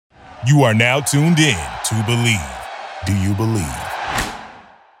You are now tuned in to Believe. Do you believe?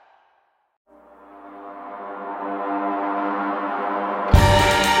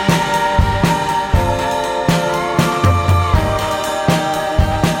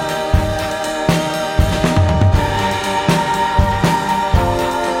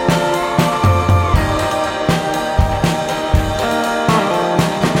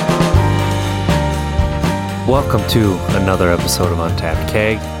 Welcome to another episode of Untapped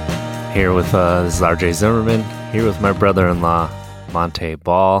Keg. Here with this is RJ Zimmerman. Here with my brother-in-law Monte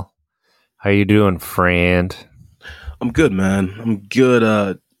Ball. How you doing, friend? I'm good, man. I'm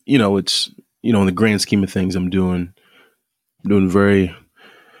good. It's in the grand scheme of things, I'm doing well.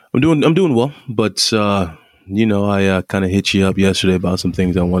 But I kind of hit you up yesterday about some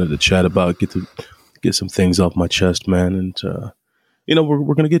things I wanted to chat about, get some things off my chest, man. And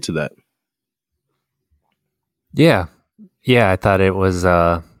we're gonna get to that. Yeah. I thought it was.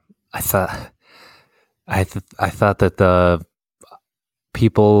 I thought that the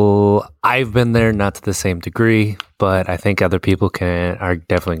people I've been there, not to the same degree, but I think other people are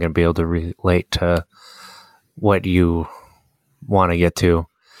definitely going to be able to relate to what you want to get to.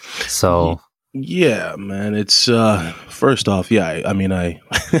 So yeah, man. It's first off, yeah. I mean, I'm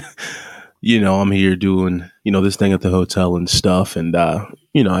here doing this thing at the hotel and stuff, and I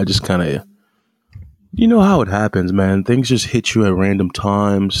just kind of. You know how it happens, man. Things just hit you at random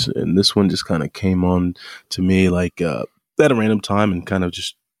times, and this one just kind of came on to me like at a random time and kind of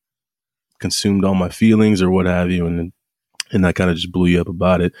just consumed all my feelings or what have you, and I kind of just blew you up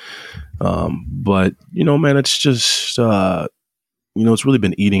about it. But man, it's just it's really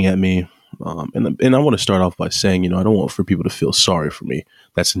been eating at me. And I want to start off by saying, I don't want for people to feel sorry for me.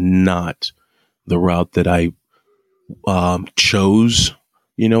 That's not the route that I chose.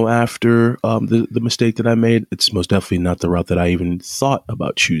 After the mistake that I made, it's most definitely not the route that I even thought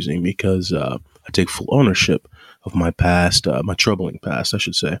about choosing, because I take full ownership of my past, my troubling past, I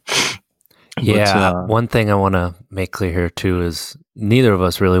should say. Yeah, but, one thing I want to make clear here too is neither of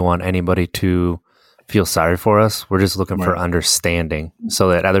us really want anybody to feel sorry for us. We're just looking for understanding so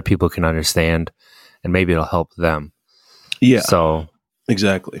that other people can understand, and maybe it'll help them. Yeah. So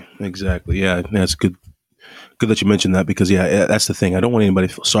exactly. Yeah, that's good. Good that you mentioned that, because that's the thing. I don't want anybody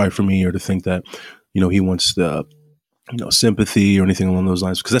to feel sorry for me or to think that, he wants the, sympathy or anything along those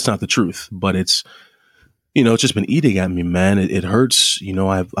lines, because that's not the truth. But it's, it's just been eating at me, man. It hurts.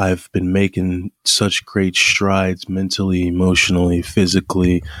 I've been making such great strides mentally, emotionally,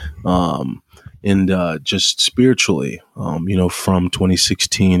 physically, and just spiritually. From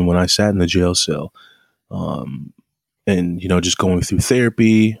 2016 when I sat in the jail cell, and just going through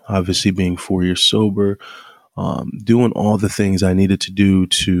therapy, obviously being 4 years sober. Doing all the things I needed to do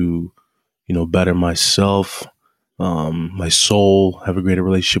to, better myself, my soul, have a greater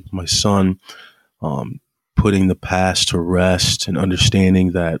relationship with my son, putting the past to rest and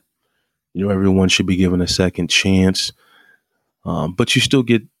understanding that, everyone should be given a second chance. But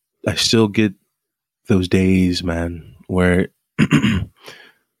I still get those days, man, where,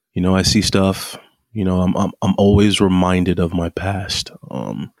 I see stuff, I'm always reminded of my past.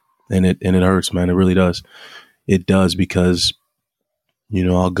 And it hurts, man. It really does. It does, because,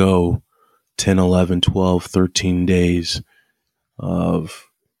 I'll go 10, 11, 12, 13 days of,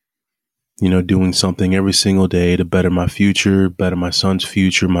 doing something every single day to better my future, better my son's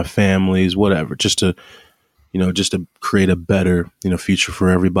future, my family's, whatever, just to create a better, future for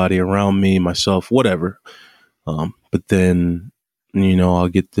everybody around me, myself, whatever. But then, I'll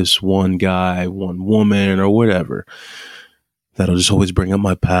get this one guy, one woman or whatever that'll just always bring up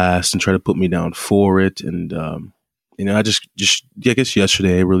my past and try to put me down for it. And, I just I guess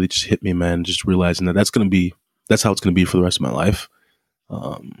yesterday it really just hit me, man, just realizing that that's how it's going to be for the rest of my life.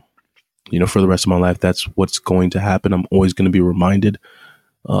 For the rest of my life, that's what's going to happen. I'm always going to be reminded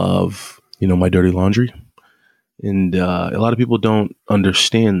of, my dirty laundry. And a lot of people don't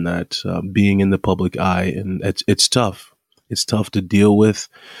understand that being in the public eye, and it's tough. It's tough to deal with.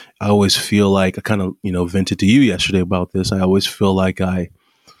 I always feel like I kind of, vented to you yesterday about this. I always feel like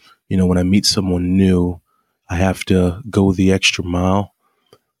when I meet someone new, I have to go the extra mile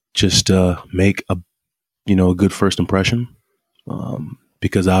just to make a good first impression.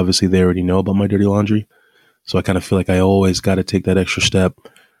 Because obviously they already know about my dirty laundry. So I kind of feel like I always got to take that extra step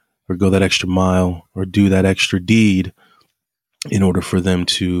or go that extra mile or do that extra deed in order for them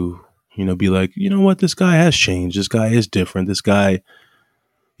to, be like, what, this guy has changed. This guy is different. This guy,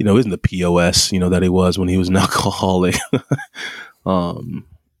 isn't the POS, that he was when he was an alcoholic. And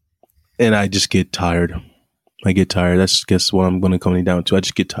I just get tired. That's, I guess, what I'm going to come down to. I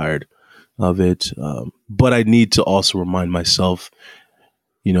just get tired of it. But I need to also remind myself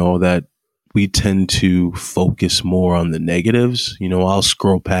that we tend to focus more on the negatives. I'll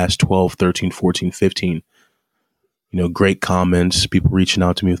scroll past 12, 13, 14, 15, great comments, people reaching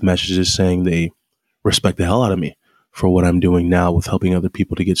out to me with messages saying they respect the hell out of me for what I'm doing now with helping other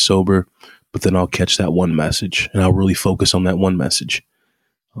people to get sober. But then I'll catch that one message and I'll really focus on that one message.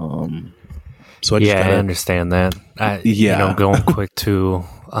 So I understand that. Going quick to,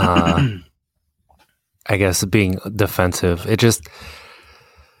 I guess being defensive. It just,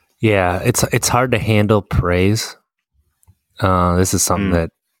 it's hard to handle praise. This is something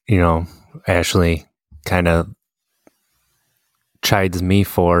that, Ashley kind of chides me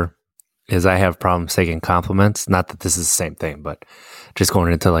for, is I have problems taking compliments. Not that this is the same thing, but just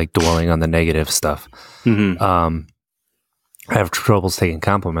going into like dwelling on the negative stuff. Mm-hmm. I have troubles taking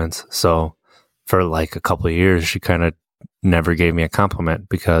compliments. So for like a couple of years, she kind of never gave me a compliment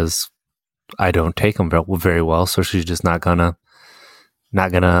because I don't take them very well. So she's just not gonna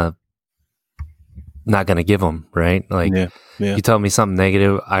give them, right? Like you tell me something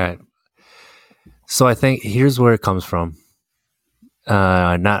negative. So I think here's where it comes from.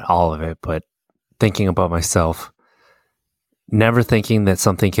 Not all of it, but thinking about myself, never thinking that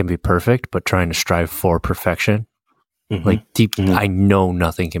something can be perfect, but trying to strive for perfection. Mm-hmm. Like deep, I know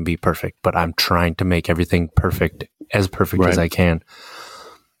nothing can be perfect, but I'm trying to make everything perfect as I can.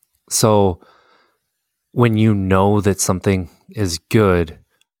 So when you know that something is good,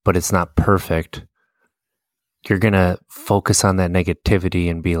 but it's not perfect, you're going to focus on that negativity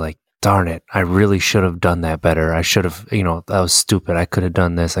and be like, darn it, I really should have done that better. I should have, that was stupid. I could have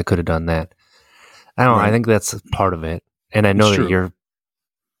done this. I could have done that. I don't know. I think that's part of it. And I know that you're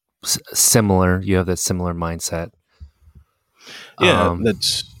similar. You have that similar mindset. Yeah,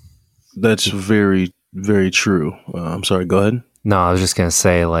 that's very, very true. I'm sorry, go ahead. No, I was just going to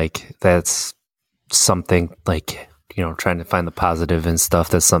say, like, that's something like, trying to find the positive and stuff.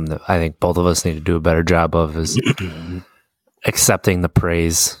 That's something that I think both of us need to do a better job of, is accepting the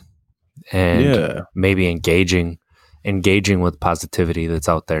praise and maybe engaging with positivity that's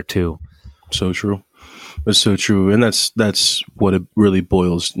out there too. So true. That's so true. And that's what it really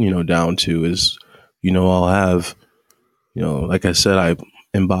boils, down to is, I'll have, like I said, I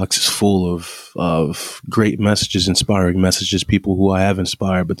inbox is full of great messages, inspiring messages, people who I have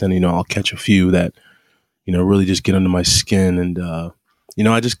inspired, but then, I'll catch a few that, really just get under my skin. And,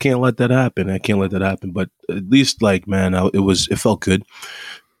 I just can't let that happen. I can't let that happen. But at least like, man, it felt good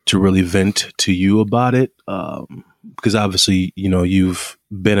to really vent to you about it. Because obviously, you've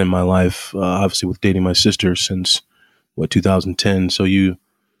been in my life, obviously with dating my sister since 2010. So you've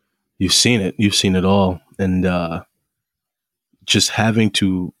seen it all. And, just having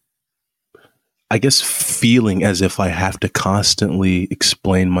to, I guess, feeling as if I have to constantly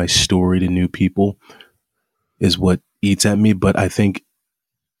explain my story to new people is what eats at me. But I think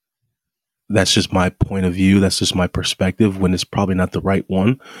that's just my point of view. That's just my perspective, when it's probably not the right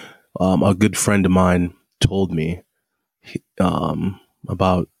one. A good friend of mine told me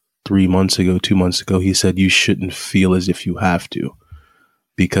about 2 months ago, he said, you shouldn't feel as if you have to,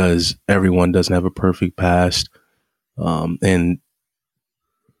 because everyone doesn't have a perfect past. And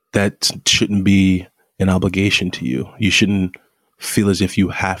that shouldn't be an obligation to you. You shouldn't feel as if you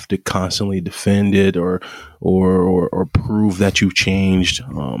have to constantly defend it or prove that you've changed.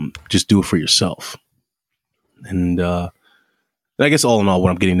 Just do it for yourself. And I guess all in all,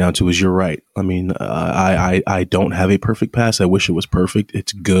 what I'm getting down to is you're right. I mean, I don't have a perfect past. I wish it was perfect.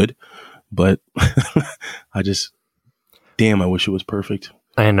 It's good, but I wish it was perfect.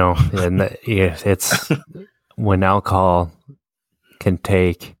 I know. And it's when alcohol can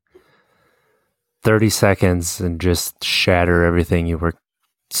take 30 seconds and just shatter everything you worked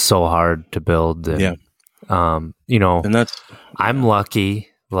so hard to build. And, and I'm lucky,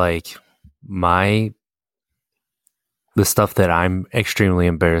 like the stuff that I'm extremely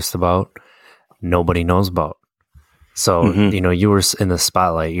embarrassed about, nobody knows about. So, you were in the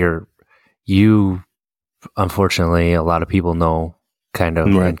spotlight. You, unfortunately, a lot of people know kind of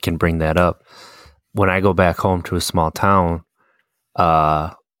and can bring that up. When I go back home to a small town,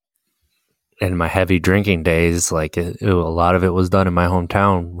 in my heavy drinking days, like a lot of it was done in my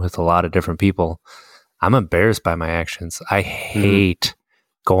hometown with a lot of different people. I'm embarrassed by my actions. I hate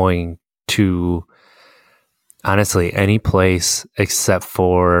going to, honestly, any place except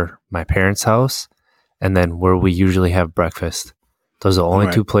for my parents' house and then where we usually have breakfast. Those are the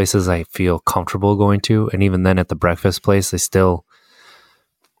only two places I feel comfortable going to. And even then at the breakfast place,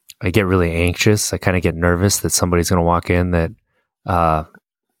 I get really anxious. I kind of get nervous that somebody's going to walk in that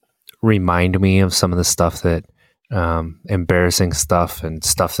remind me of some of the stuff that embarrassing stuff and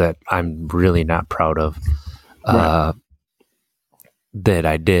stuff that I'm really not proud of. that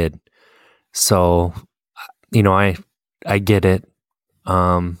I did. So, I get it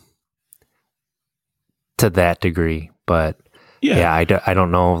to that degree, but yeah, I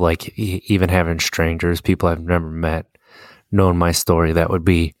don't know, like even having strangers, people I've never met, knowing my story, that would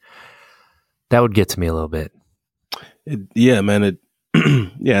get to me a little bit. Yeah, man.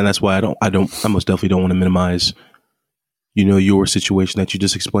 Yeah, and that's why I most definitely don't want to minimize, your situation that you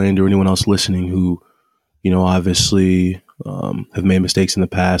just explained, or anyone else listening who, obviously have made mistakes in the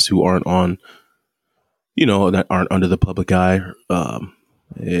past, who aren't on, that aren't under the public eye.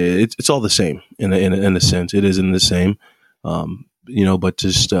 It's all the same in a sense. It is in the same, but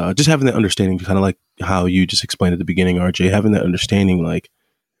just having that understanding, kind of like how you just explained at the beginning, RJ, having that understanding, like,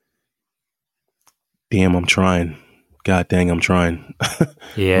 damn, I'm trying. God dang, I'm trying.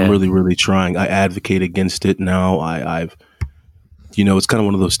 Yeah. I'm really, really trying. I advocate against it now. I've, it's kind of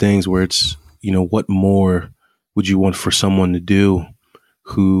one of those things where it's, what more would you want for someone to do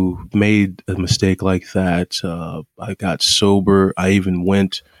who made a mistake like that? I got sober. I even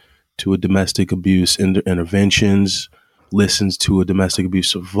went to a domestic abuse interventions, listened to a domestic abuse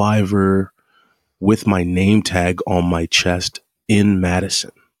survivor with my name tag on my chest in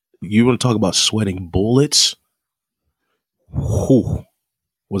Madison. You want to talk about sweating bullets? Whew,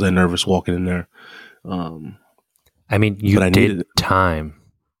 was I nervous walking in there? I mean, you did time.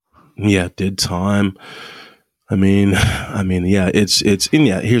 Yeah, did time. I mean, yeah, it's, and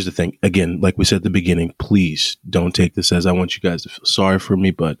yeah, here's the thing. Again, like we said at the beginning, please don't take this as I want you guys to feel sorry for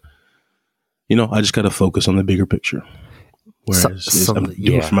me, but, I just got to focus on the bigger picture. Whereas I'm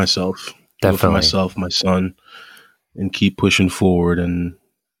doing it for myself, for myself, my son, and keep pushing forward. And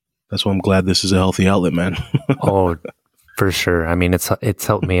that's why I'm glad this is a healthy outlet, man. Oh, for sure. I mean, it's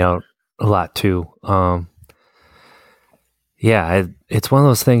helped me out a lot too. Yeah, it's one of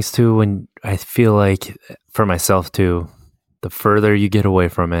those things too, when I feel like, for myself too, the further you get away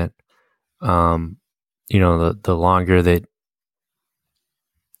from it, the longer that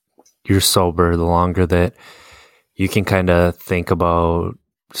you're sober, the longer that you can kind of think about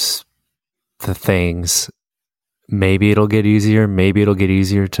the things. Maybe it'll get easier. Maybe it'll get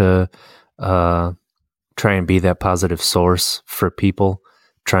easier to try and be that positive source for people,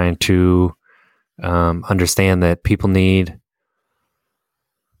 trying to understand that people need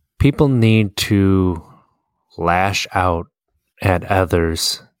to lash out at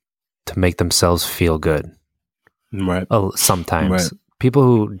others to make themselves feel good. Right. Sometimes. Right. People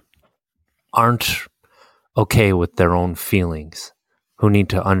who aren't okay with their own feelings, who need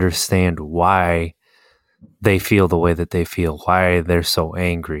to understand why they feel the way that they feel, why they're so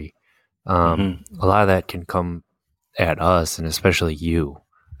angry. A lot of that can come at us, and especially you.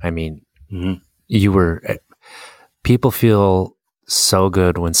 I mean, people feel so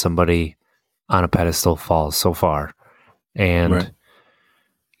good when somebody on a pedestal falls so far, and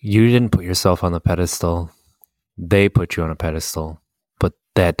you didn't put yourself on the pedestal. They put you on a pedestal, but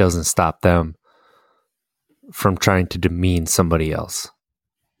that doesn't stop them from trying to demean somebody else.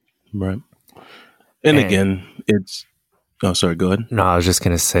 Right. And again, it's, oh, sorry, go ahead. No, I was just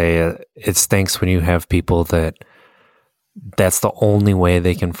going to say, it stinks when you have people that's the only way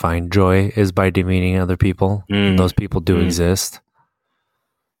they can find joy is by demeaning other people. And those people do exist.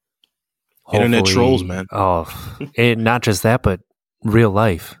 Internet trolls, man. Oh, not just that, but real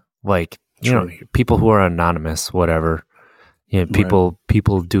life. Like, people who are anonymous, whatever. People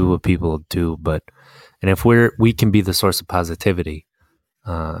do what people do, and if we can be the source of positivity,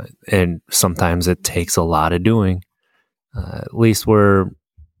 and sometimes it takes a lot of doing. At least we're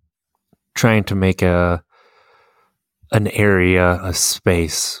trying to make an area, a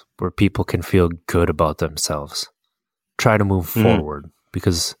space where people can feel good about themselves. Try to move forward,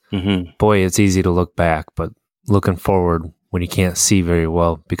 because boy, it's easy to look back, but looking forward when you can't see very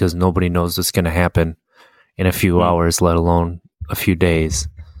well, because nobody knows what's going to happen in a few hours, let alone a few days,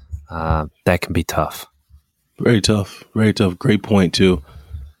 that can be tough. Very tough. Very tough. Great point too.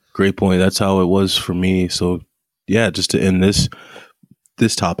 Great point. That's how it was for me. So yeah, just to end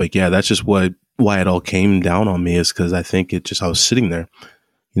this topic. Yeah, that's just why it all came down on me, is because I think I was sitting there,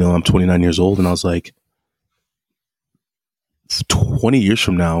 I'm 29 years old, and I was like, 20 years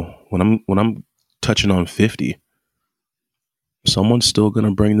from now, when I'm touching on 50, someone's still going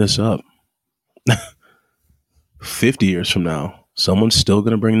to bring this up. 50 years from now, someone's still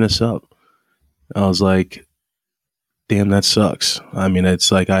going to bring this up. I was like, damn, that sucks. I mean,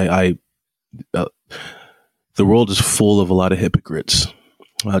 it's like the world is full of a lot of hypocrites.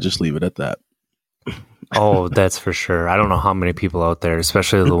 I'll just leave it at that. Oh, that's for sure. I don't know how many people out there,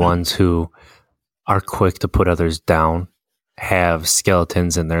 especially the ones who are quick to put others down, have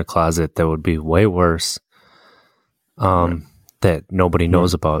skeletons in their closet that would be way worse. that nobody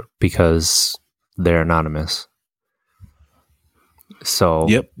knows about because they're anonymous. So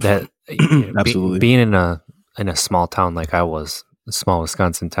Yep. that Absolutely. being in a small town like I was, a small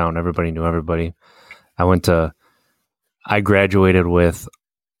Wisconsin town, everybody knew everybody. I graduated with,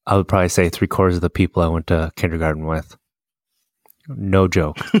 I would probably say 3/4 of the people I went to kindergarten with. No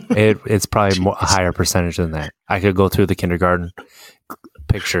joke. It's probably a higher percentage than that. I could go through the kindergarten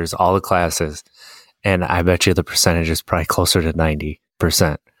pictures, all the classes, and I bet you the percentage is probably closer to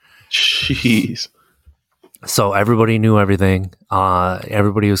 90%. Jeez. So everybody knew everything.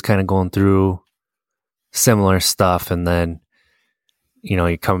 Everybody was kind of going through similar stuff, and then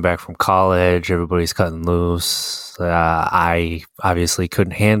you're coming back from college, everybody's cutting loose. I obviously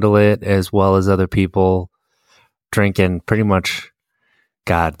couldn't handle it as well as other people. Drinking pretty much,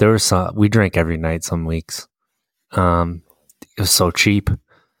 God, we drank every night some weeks. It was so cheap.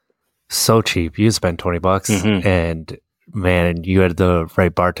 So cheap. You spend $20 and man, you had the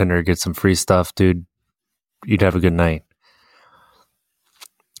right bartender get some free stuff, dude. You'd have a good night.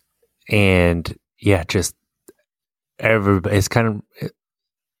 And yeah, just everybody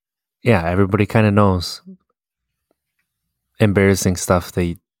kind of knows embarrassing stuff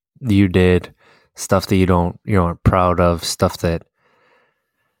that you did, stuff that you aren't proud of, stuff that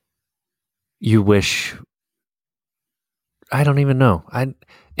you wish. I don't even know. I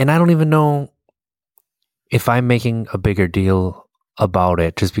don't even know if I'm making a bigger deal about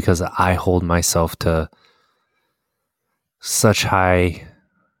it just because I hold myself to such high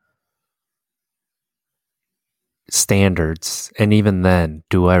standards. And even then,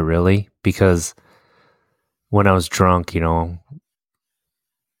 do I really? Because when I was drunk,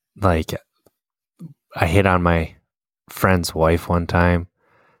 like I hit on my friend's wife one time.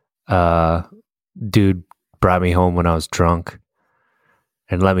 Dude brought me home when I was drunk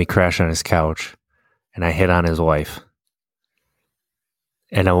and let me crash on his couch, and I hit on his wife.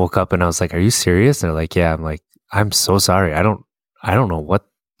 And I woke up and I was like, "Are you serious?" And they're like, "Yeah." I'm like, "I'm so sorry. I don't know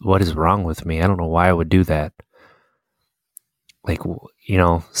what is wrong with me. I don't know why I would do that." Like,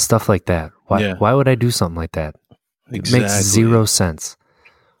 stuff like that. Why would I do something like that? Exactly. It makes zero sense.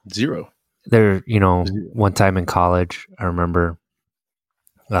 Zero. There, one time in college, I remember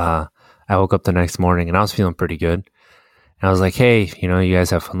I woke up the next morning and I was feeling pretty good. And I was like, "Hey, you guys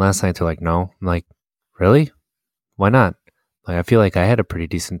have fun last night?" They're like, "No." I'm like, "Really? Why not?" Like, I feel like I had a pretty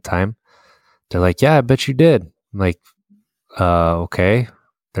decent time. They're like, "Yeah, I bet you did." I'm like, okay.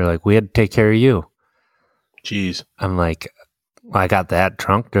 They're like, "We had to take care of you." Jeez. I'm like, "I got that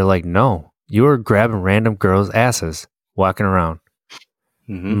drunk?" They're like, "No, you were grabbing random girls' asses walking around."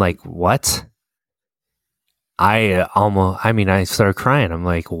 I'm like, "What?" I started crying. I'm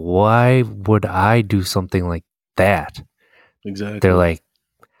like, "Why would I do something like that?" Exactly. They're like,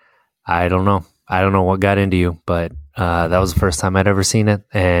 "I don't know. I don't know what got into you, but that was the first time I'd ever seen it."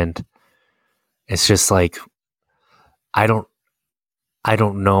 And it's just like, I don't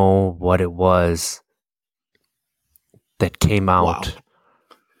know what it was that came out. Wow.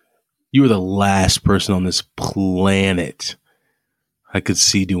 You were the last person on this planet I could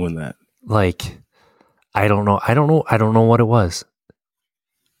see doing that. Like, I don't know what it was.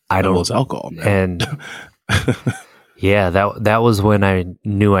 It's alcohol, man. And yeah, that was when I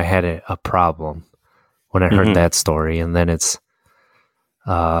knew I had a problem, when I heard that story. And then it's,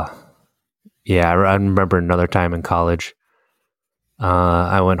 I remember another time in college,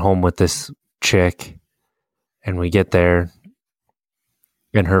 I went home with this chick and we get there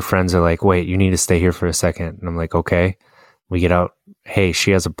and her friends are like, "Wait, you need to stay here for a second." And I'm like, "Okay." We get out. "Hey,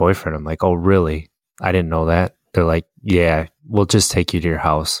 she has a boyfriend." I'm like, "Oh, really? I didn't know that." They're like, "Yeah, we'll just take you to your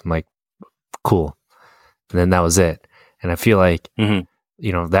house." I'm like, "Cool." And then that was it. And I feel like,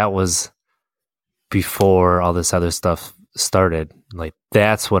 that was before all this other stuff started. Like,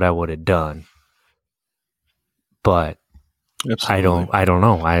 that's what I would have done. But Absolutely. I don't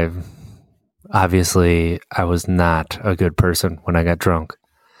know. I was not a good person when I got drunk.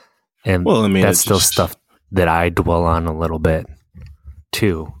 And that's still stuff that I dwell on a little bit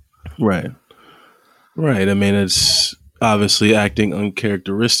too. Right. I mean, it's obviously acting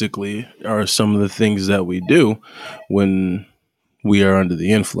uncharacteristically are some of the things that we do when we are under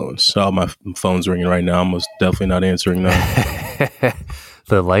the influence. Oh, my phone's ringing right now. I'm most definitely not answering that.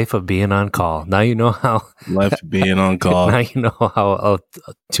 The life of being on call. Now you know how. Life of being on call. Now you know how,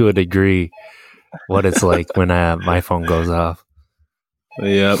 to a degree, what it's like when my phone goes off.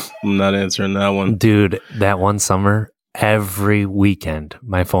 Yep, I'm not answering that one. Dude, that one summer, every weekend,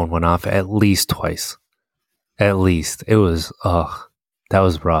 my phone went off at least twice. At least. It was, that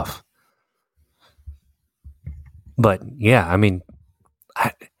was rough. But yeah, I mean,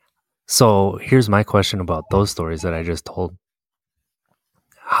 so here's my question about those stories that I just told.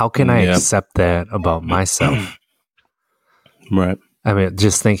 how can I Yeah. accept that about myself? Right. I mean,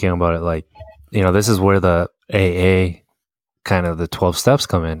 just thinking about it, like, this is where the AA, kind of the 12 steps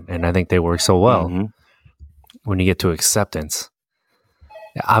come in. And I think they work so well Hmm. when you get to acceptance.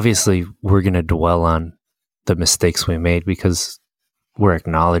 Obviously, we're going to dwell on the mistakes we made because we're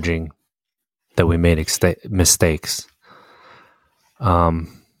acknowledging that we made mistakes.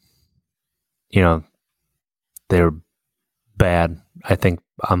 They're bad, I think,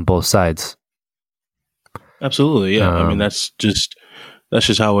 on both sides. Absolutely. Yeah. I mean, Um, that's just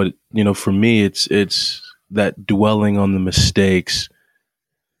how it, for me, it's that dwelling on the mistakes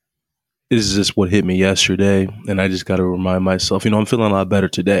is just what hit me yesterday. And I just got to remind myself, I'm feeling a lot better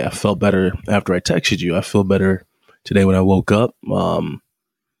today. I felt better after I texted you. I feel better today when I woke up.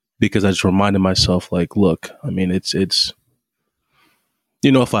 Because I just reminded myself, like, look, I mean, it's,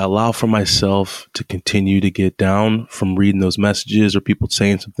 if I allow for myself to continue to get down from reading those messages or people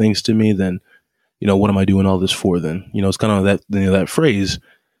saying some things to me, then, what am I doing all this for then? It's kind of that, that phrase,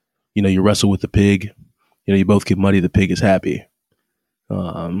 you wrestle with the pig, you both get muddy, the pig is happy.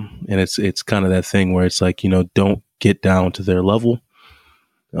 And it's kind of that thing where it's like, don't get down to their level,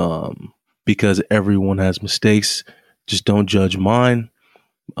 because everyone has mistakes. Just don't judge mine.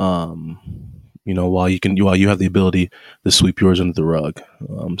 While you have the ability to sweep yours under the rug.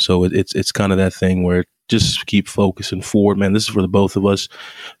 So it's kind of that thing where just keep focusing forward, man. This is for the both of us.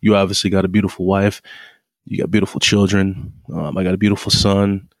 You obviously got a beautiful wife. You got beautiful children. I got a beautiful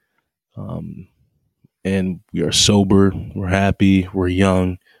son. And we are sober. We're happy. We're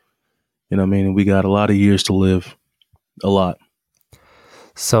young. We got a lot of years to live. A lot.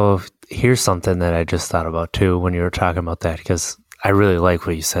 So here's something that I just thought about too when you were talking about that, because I really like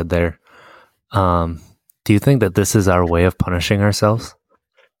what you said there. Do you think that this is our way of punishing ourselves?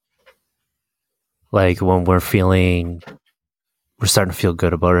 Like when we're starting to feel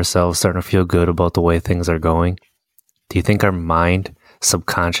good about ourselves, starting to feel good about the way things are going. Do you think our mind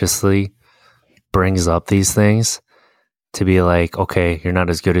subconsciously brings up these things to be like, okay, you're not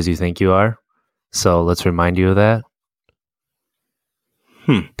as good as you think you are, so let's remind you of that?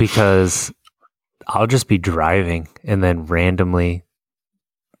 Because I'll just be driving and then randomly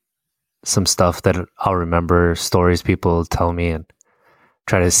some stuff that I'll remember, stories people tell me, and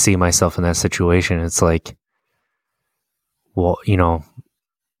try to see myself in that situation. It's like, well, I don't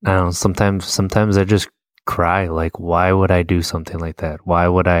know, sometimes I just cry. Like, why would I do something like that? Why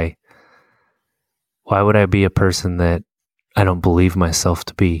would I be a person that I don't believe myself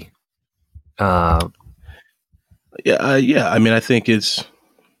to be? Yeah. I mean, I think it's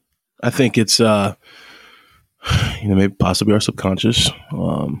maybe possibly our subconscious.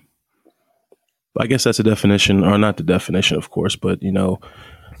 I guess that's a definition, or not the definition, of course, but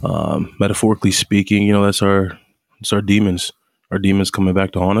metaphorically speaking, it's our demons. Our demons coming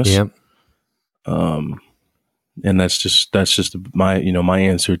back to haunt us. Yep. And that's just my my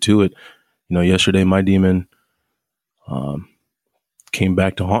answer to it. Yesterday my demon came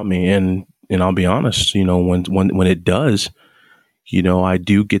back to haunt me, and I'll be honest, when it does, I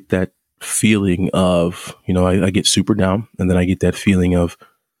do get that feeling of, I get super down, and then I get that feeling of,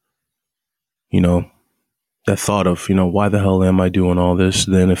 that thought of, why the hell am I doing all this?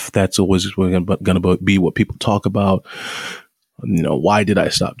 Then if that's always going to be what people talk about, why did I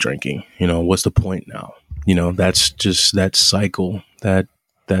stop drinking? What's the point now? That's just that cycle,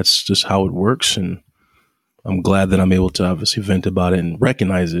 that's just how it works. And I'm glad that I'm able to obviously vent about it and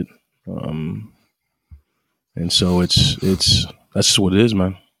recognize it. And so it's that's just what it is,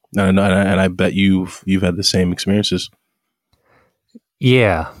 man. And I bet you've had the same experiences.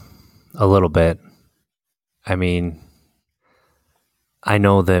 Yeah, a little bit. I mean, I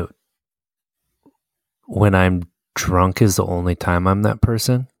know that when I'm drunk is the only time I'm that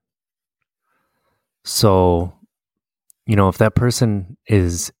person. So, if that person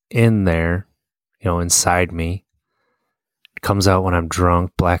is in there, inside me, comes out when I'm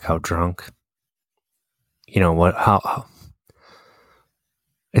drunk, blackout drunk, how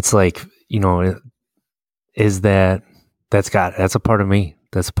it's like, is that's a part of me.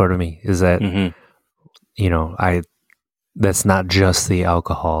 That's a part of me. Is that, that's not just the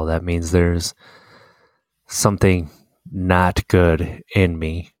alcohol. That means there's something not good in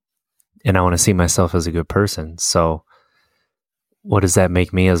me, and I want to see myself as a good person. So what does that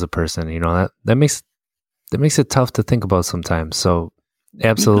make me as a person? That makes it tough to think about sometimes. So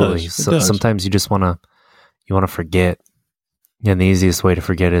absolutely. It does. Sometimes you just want to forget. And the easiest way to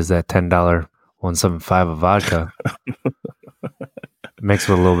forget is that $10 175 of vodka mixed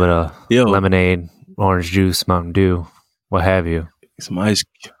with a little bit of lemonade, orange juice, Mountain Dew, what have you. Some ice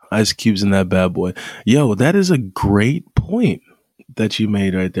cubes in that bad boy. That is a great point. that you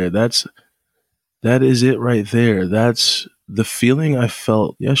made right there. That is it right there. That's the feeling I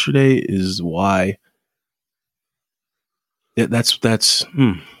felt yesterday is why.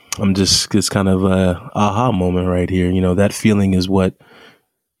 I'm just, it's kind of a aha moment right here. That feeling is what,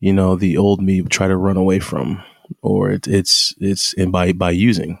 the old me would try to run away from, or it's by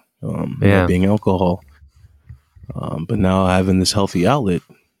using, being alcohol. But now having this healthy outlet,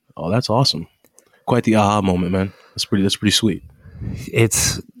 oh, that's awesome. Quite the aha moment, man. That's pretty sweet.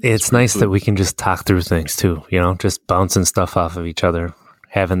 It's nice that we can just talk through things too, just bouncing stuff off of each other,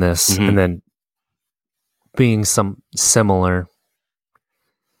 having this, and then being some similar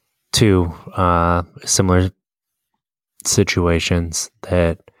to similar situations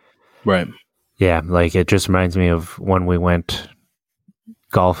that, right. Yeah, like it just reminds me of when we went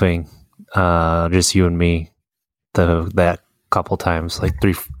golfing, just you and me, that couple times, like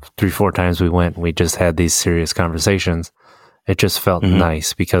three, 4 times we went, and we just had these serious conversations. It just felt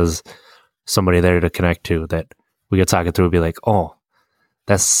nice because somebody there to connect to that we could talk it through and be like, oh,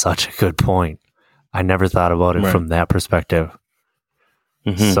 that's such a good point. I never thought about it from that perspective.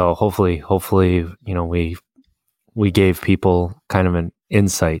 So hopefully, we gave people kind of an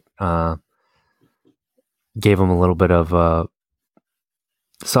insight, gave them a little bit of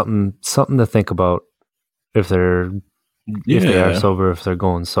something to think about if they are sober, if they're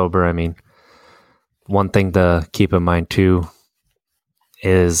going sober. I mean, one thing to keep in mind too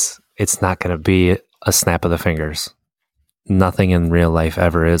is it's not going to be a snap of the fingers. Nothing in real life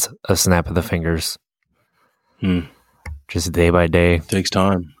ever is a snap of the fingers. Just day by day. Takes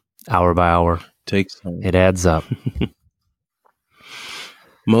time. Hour by hour. Takes time. It adds up.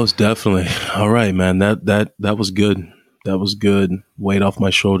 Most definitely. All right, man. That was good. That was good. Weight off my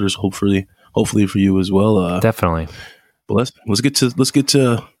shoulders. Hopefully for you as well. Definitely. But let's get to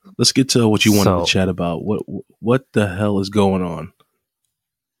what you wanted to chat about. What the hell is going on?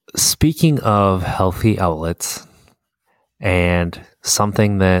 Speaking of healthy outlets, and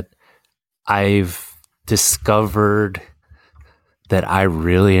something that I've discovered that I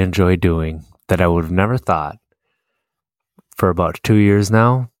really enjoy doing that I would have never thought for about 2 years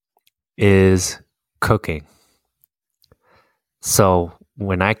now is cooking. So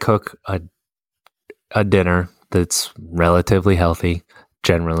when I cook a dinner that's relatively healthy,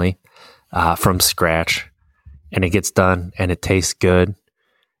 generally, from scratch, and it gets done and it tastes good,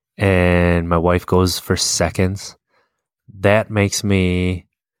 and my wife goes for seconds, that's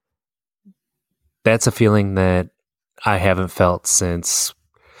a feeling that I haven't felt since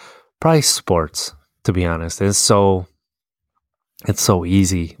probably sports, to be honest. It's so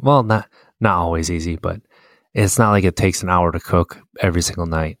easy. Well, not always easy, but it's not like it takes an hour to cook every single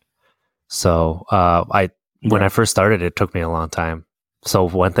night. So when I first started, it took me a long time. So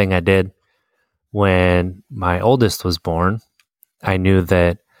one thing I did when my oldest was born, I knew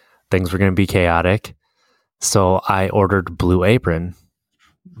that things were going to be chaotic. So I ordered Blue Apron,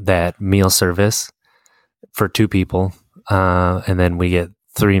 that meal service for 2 people. And then we get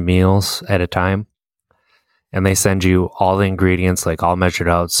 3 meals at a time. And they send you all the ingredients, like all measured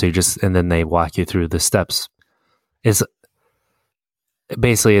out. So and then they walk you through the steps. It's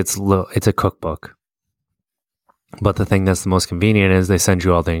a cookbook. But the thing that's the most convenient is they send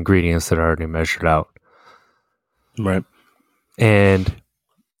you all the ingredients that are already measured out. Right. And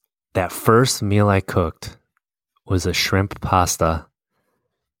that first meal I cooked was a shrimp pasta.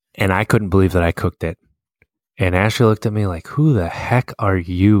 And I couldn't believe that I cooked it. And Ashley looked at me like, who the heck are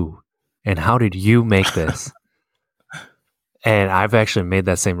you? And how did you make this? And I've actually made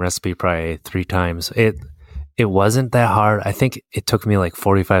that same recipe probably 3 times. It wasn't that hard. I think it took me like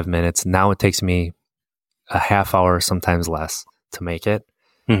 45 minutes. Now it takes me a half hour, sometimes less, to make it.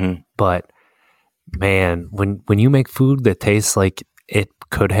 But man, when you make food that tastes like it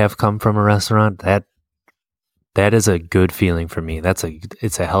could have come from a restaurant, that is a good feeling for me.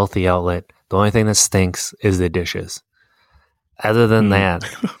 It's a healthy outlet. The only thing that stinks is the dishes. Other than that,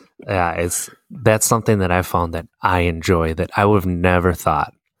 yeah, that's something that I found that I enjoy that I would have never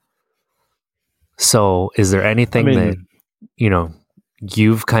thought. So is there anything that,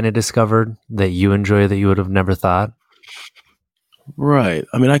 you've kind of discovered that you enjoy that you would have never thought? Right.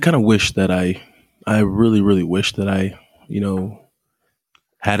 I mean, I kind of wish that I really, really wish that I,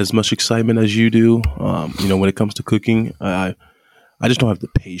 had as much excitement as you do. When it comes to cooking, I just don't have the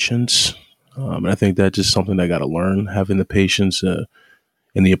patience. And I think that's just something I got to learn, having the patience and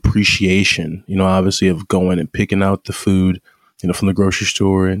the appreciation, obviously, of going and picking out the food, from the grocery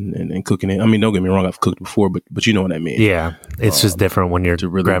store and cooking it. I mean, don't get me wrong, I've cooked before, but you know what I mean. Yeah, it's just different when you're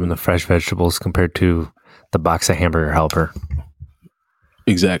grabbing the fresh vegetables compared to the box of Hamburger Helper.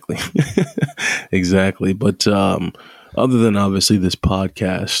 Exactly. Exactly. But other than obviously this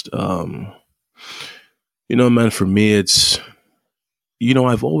podcast, man, for me, it's,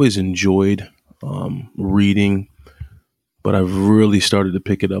 I've always enjoyed reading, but I've really started to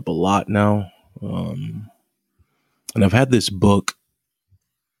pick it up a lot now. And I've had this book,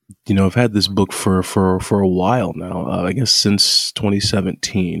 for a while now, I guess since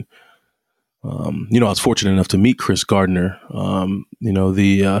 2017. I was fortunate enough to meet Chris Gardner,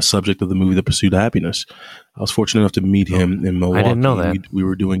 the subject of the movie, The Pursuit of Happiness. I was fortunate enough to meet him in Milwaukee. I didn't know that. We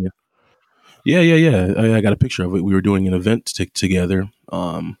were doing it. Yeah. I got a picture of it. We were doing an event together,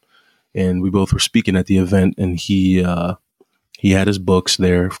 and we both were speaking at the event, and he had his books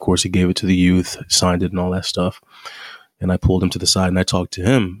there. Of course, he gave it to the youth, signed it and all that stuff. And I pulled him to the side and I talked to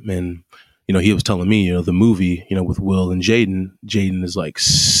him, and he was telling me, the movie, with Will and Jaden is like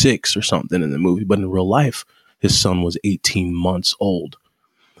 6 or something in the movie, but in real life, his son was 18 months old,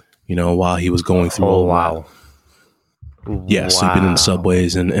 while he was going through. Oh, wow. Yeah. Sleeping in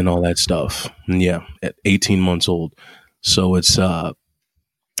subways and all that stuff. And yeah. At 18 months old. So it's,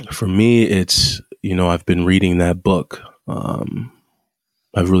 for me, it's, I've been reading that book.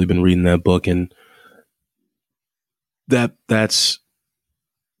 I've really been reading that book, and that's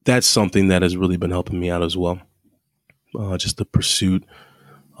something that has really been helping me out as well. Just the pursuit,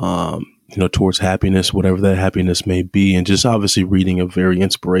 towards happiness, whatever that happiness may be. And just obviously reading a very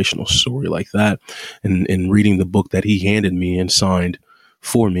inspirational story like that, and reading the book that he handed me and signed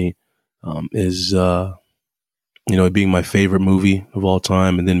for me, is, it being my favorite movie of all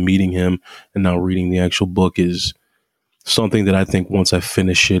time. And then meeting him and now reading the actual book is something that I think once I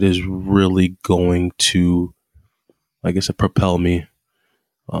finish it is really going to, like I said, propel me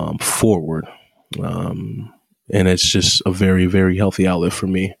forward. And it's just a very, very healthy outlet for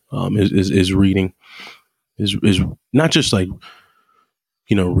me. Is reading is not just like,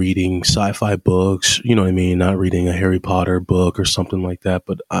 reading sci-fi books, you know what I mean? Not reading a Harry Potter book or something like that,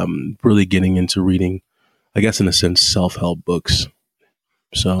 but I'm really getting into reading, I guess in a sense, self-help books.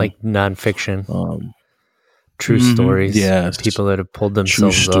 So like nonfiction, true stories. Yeah. People that have pulled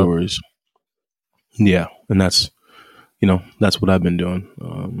themselves true stories. Up. Yeah. And that's what I've been doing.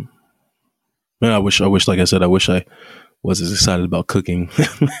 Man, I wish, like I said, I wish I was as excited about cooking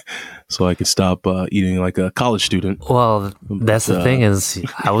so I could stop eating like a college student. Well, that's the thing is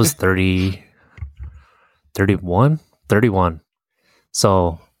I was 31.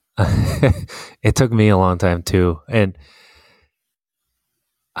 So it took me a long time too. And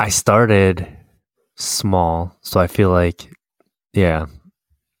I started small. So I feel like, yeah,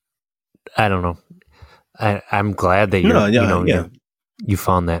 I don't know. I'm glad that you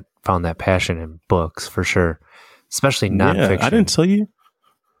found that passion in books for sure, especially nonfiction. Yeah, I didn't tell you.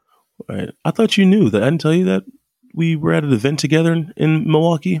 Right. I thought you knew that. I didn't tell you that we were at an event together in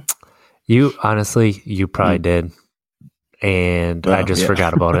Milwaukee. You probably did, and I just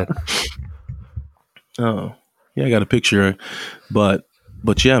forgot about it. Oh, yeah, I got a picture, but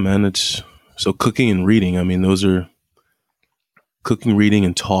yeah, man, it's so cooking and reading. I mean, those are cooking, reading,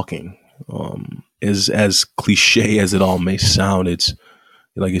 and talking. Is as cliche as it all may sound. It's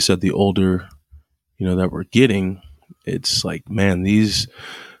like you said, the older, that we're getting, it's like, man, these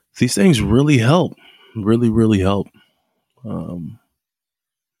things really help, really help.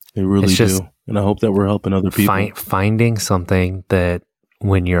 They really do. And I hope that we're helping other people. Finding something that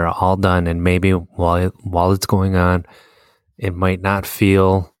when you're all done, and maybe while it's going on, it might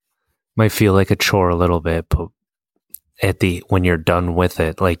feel like a chore a little bit, but when you're done with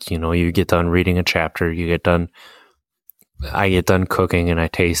it, like, you get done reading a chapter, I get done cooking and I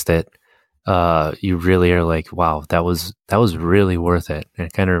taste it. You really are like, wow, that was really worth it. And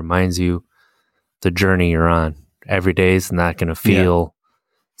it kind of reminds you the journey you're on. Every day is not going to feel,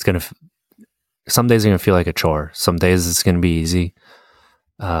 some days are going to feel like a chore. Some days it's going to be easy.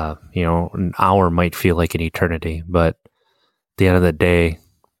 An hour might feel like an eternity, but at the end of the day,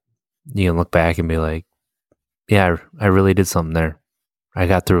 you can look back and be like, yeah, I really did something there. I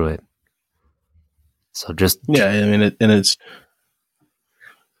got through it. So just... Yeah, I mean, it's...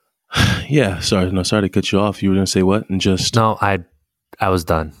 Yeah, sorry to cut you off. You were going to say what? And just... No, I was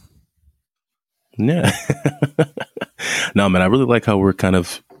done. Yeah. No, man, I really like how we're kind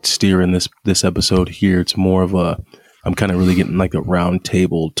of steering this episode here. It's more of I'm kind of really getting like a round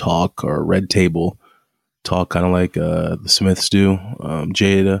table talk or a red table talk, kind of like the Smiths do.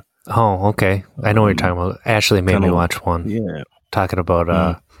 Jada. Oh, okay. I know what you're talking about. Ashley made me watch one. Yeah. Talking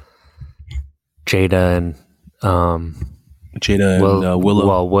about Jada and Willow.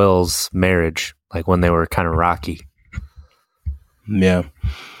 Well, Will's marriage, like when they were kind of rocky. Yeah.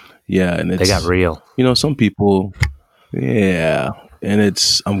 Yeah. And they got real. Some people, yeah.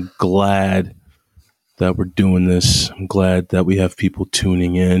 And I'm glad that we're doing this. I'm glad that we have people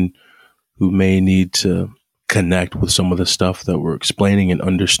tuning in who may need to connect with some of the stuff that we're explaining and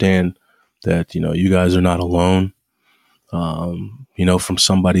understand that, you guys are not alone. From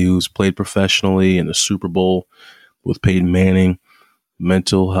somebody who's played professionally in the Super Bowl with Peyton Manning,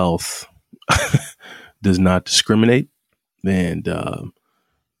 mental health does not discriminate. And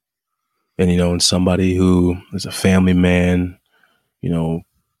somebody who is a family man,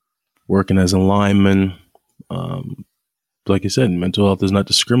 working as a lineman, like I said, mental health does not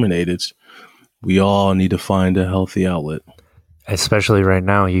discriminate. We all need to find a healthy outlet. Especially right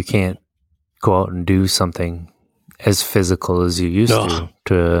now, you can't go out and do something as physical as you used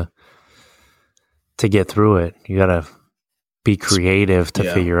to get through it. You got to be creative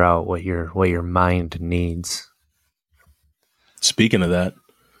to figure out what your mind needs. Speaking of that,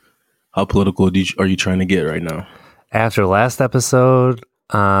 how political are you trying to get right now? After last episode,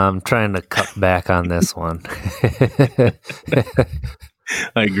 I'm trying to cut back on this one.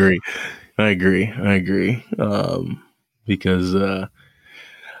 I agree. Because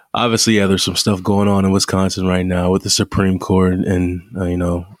obviously, there's some stuff going on in Wisconsin right now with the Supreme Court and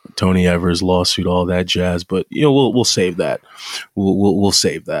Tony Evers lawsuit, all that jazz. But we'll save that. We'll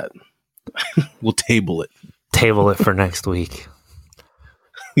save that. We'll table it. Table it for next week.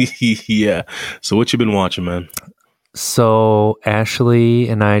 Yeah. So what you been watching, man? So Ashley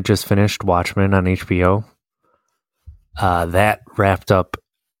and I just finished Watchmen on HBO. That wrapped up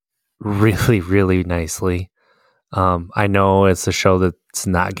really, really nicely. I know it's a show that's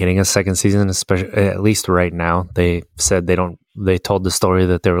not getting a second season, especially at least right now. They said they told the story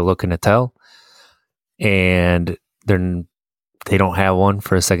that they were looking to tell, and they don't have one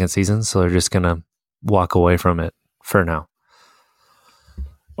for a second season, so they're just gonna walk away from it for now.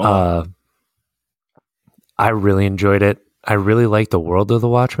 I really enjoyed it. I really like the world of the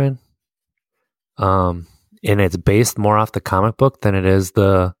Watchmen. And it's based more off the comic book than it is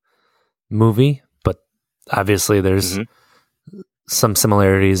the movie, but obviously there's some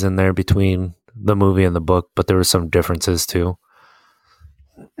similarities in there between the movie and the book, but there were some differences too.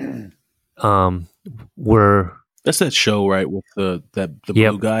 That's that show, right? With the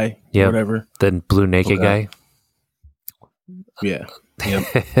blue guy, whatever. The blue naked guy. Yeah.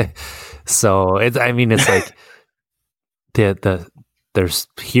 Yep. So it's like there's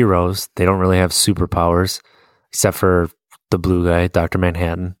heroes. They don't really have superpowers except for the blue guy, Dr.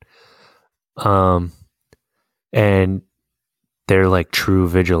 Manhattan. And they're like true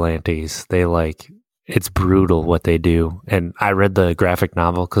vigilantes. It's brutal what they do. And I read the graphic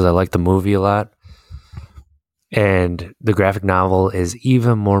novel because I like the movie a lot. And the graphic novel is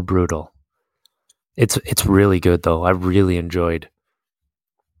even more brutal. It's really good though. I really enjoyed.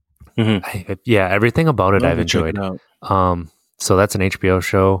 Everything about it I've enjoyed. So that's an HBO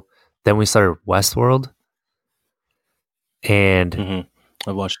show. Then we started Westworld, and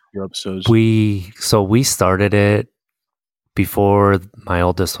I've watched a few episodes. We started it before my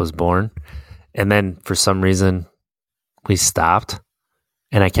oldest was born, and then for some reason we stopped,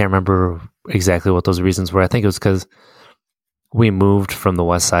 and I can't remember exactly what those reasons were. I think it was because we moved from the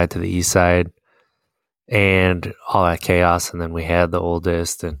west side to the east side, and all that chaos, and then we had the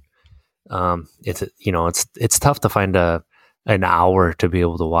oldest, and it's tough to find an hour to be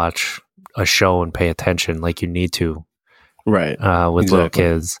able to watch a show and pay attention like you need to, right? With little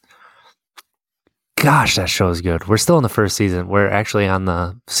kids. Gosh, that show is good. We're still in the first season. We're actually on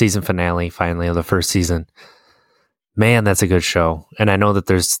the season finale finally of the first season. Man, that's a good show. And I know that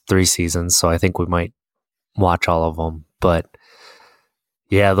there's 3 seasons, so I think we might watch all of them. But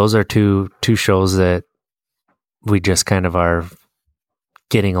yeah, those are two shows that we just kind of are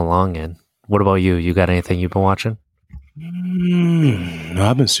getting along in. What about you? You got anything you've been watching? No,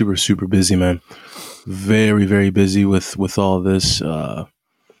 I've been super, super busy, man. Very, very busy with all this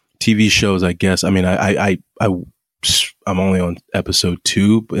TV shows, I guess. I mean, I'm only on episode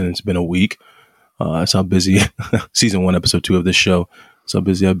 2, and it's been a week. That's how busy season 1, episode 2 of this show. That's how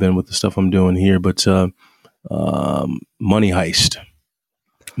busy I've been with the stuff I'm doing here. But Money Heist.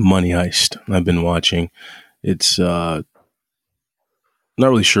 I've been watching. It's not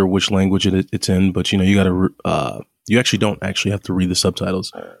really sure which language it's in, but you got to. You actually don't have to read the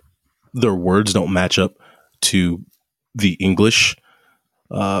subtitles. Their words don't match up to the English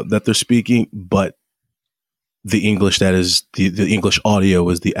that they're speaking, but the English that is the English audio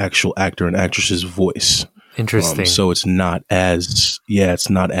is the actual actor and actress's voice. Interesting. So it's not as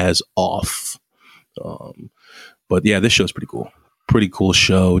off. But yeah, this show's pretty cool. Pretty cool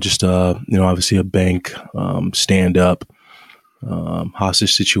show. Just obviously a bank stand up.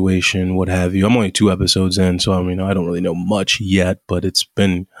 Hostage situation, what have you. I'm only 2 episodes in, so I don't really know much yet, but it's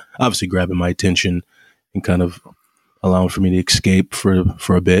been obviously grabbing my attention and kind of allowing for me to escape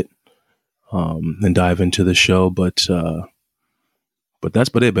for a bit, and dive into the show. But that's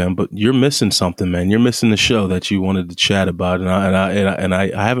about it, man. But you're missing something, man. You're missing the show that you wanted to chat about, and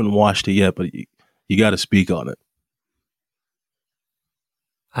I haven't watched it yet, but you got to speak on it.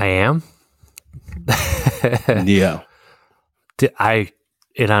 I am. Yeah.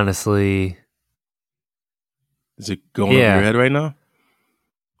 It honestly. Is it going over your head right now?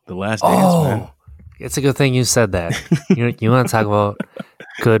 The Last Dance, man. It's a good thing you said that. You want to talk about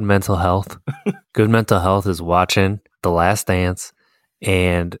good mental health? Good mental health is watching The Last Dance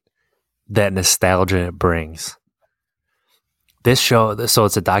and that nostalgia it brings. This show, so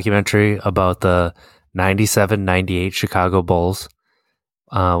it's a documentary about the 97-98 Chicago Bulls,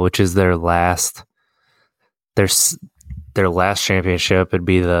 which is their last championship. It'd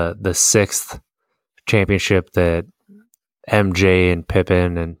be the sixth championship that MJ and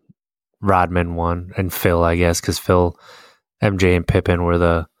Pippen and Rodman won, and Phil, I guess, because MJ and Pippen were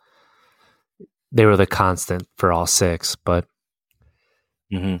the constant for all six. But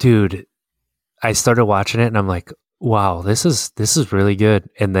dude, I started watching it and I'm like, wow, this is really good.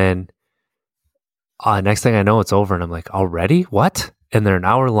 And then next thing I know, it's over, and I'm like, already? What? And they're an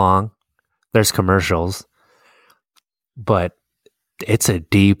hour long. There's commercials, but it's a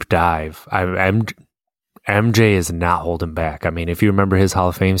deep dive. MJ is not holding back. I mean, if you remember his Hall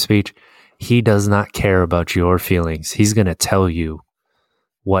of Fame speech, he does not care about your feelings. He's going to tell you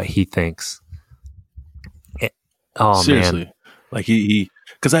what he thinks. Seriously. Man. Like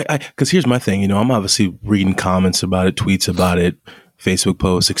because here's my thing, I'm obviously reading comments about it, tweets about it, Facebook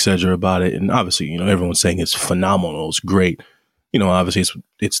posts, etc. about it. And obviously, everyone's saying it's phenomenal. It's great. Obviously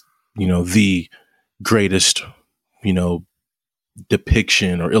it's the greatest,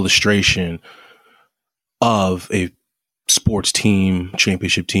 depiction or illustration of a sports team,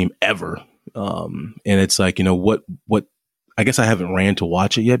 championship team ever. And it's like, what I guess I haven't ran to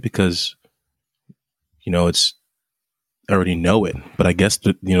watch it yet because, it's, I already know it, but I guess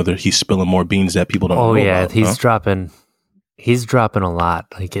he's spilling more beans that people don't know. Oh yeah. About, he's dropping a lot.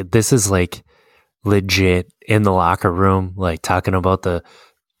 Like this is like legit in the locker room, like talking about the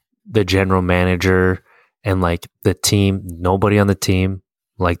general manager and like the team. Nobody on the team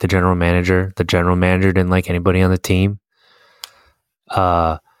liked the general manager. The general manager didn't like anybody on the team. They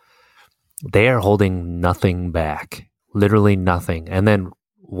are holding nothing back, literally nothing. And then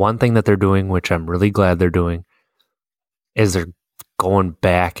one thing that they're doing, which I'm really glad they're doing, is they're going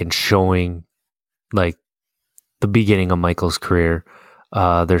back and showing like the beginning of Michael's career.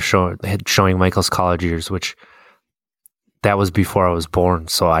 They're showing Michael's college years, which that was before I was born,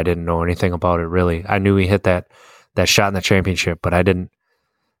 so I didn't know anything about it really. I knew he hit that shot in the championship, but I didn't.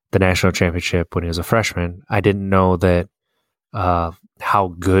 The national championship when he was a freshman. I didn't know that how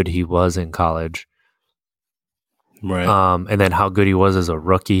good he was in college, right? And then how good he was as a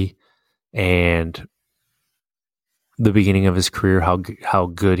rookie, and the beginning of his career, how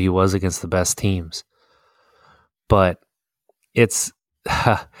good he was against the best teams. But it's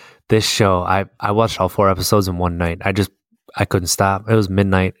this show. I watched all 4 episodes in one night. I couldn't stop. It was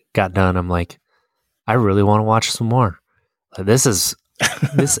midnight. Got done. I'm like, I really want to watch some more. It's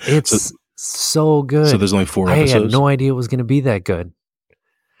so good. So there's only 4 episodes? I had no idea it was going to be that good.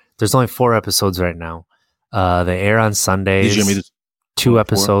 There's only 4 episodes right now. They air on Sundays, 2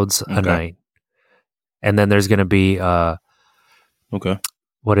 episodes a night. And then there's going to be, okay.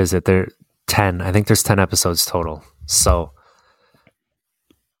 What is it? 10. I think there's 10 episodes total. So,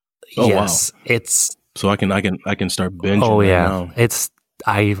 yes, wow. It's... So I can start binging. Oh yeah. Right now. It's,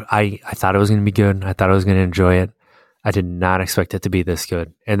 I thought it was going to be good. I thought I was going to enjoy it. I did not expect it to be this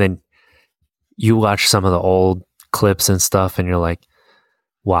good. And then you watch some of the old clips and stuff and you're like,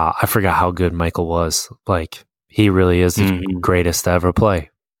 wow, I forgot how good Michael was. Like, he really is the greatest to ever play.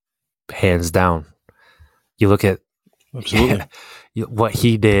 Hands down. You look at what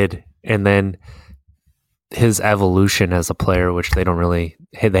he did and then his evolution as a player, which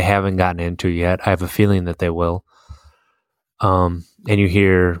they haven't gotten into yet. I have a feeling that they will. And you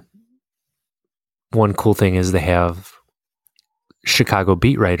hear one cool thing is they have Chicago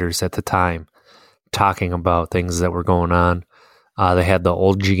beat writers at the time talking about things that were going on. They had the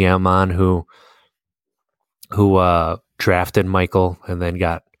old GM on who drafted Michael and then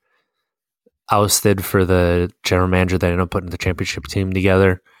got ousted for the general manager that ended up putting the championship team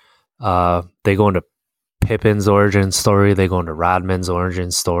together. They go into Pippen's origin story. They go into Rodman's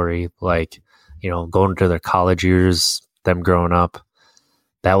origin story, like, going to their college years, them growing up.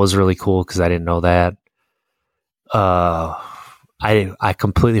 That was really cool because I didn't know that. I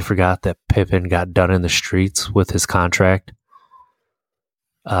completely forgot that Pippen got done in the streets with his contract.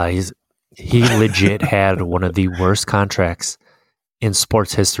 He legit had one of the worst contracts in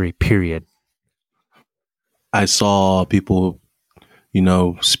sports history, period. I saw people,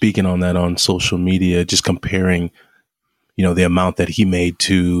 speaking on that on social media, just comparing, the amount that he made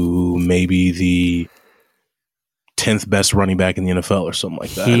to maybe the 10th best running back in the NFL or something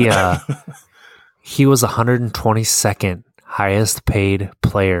like that. He was 122nd highest paid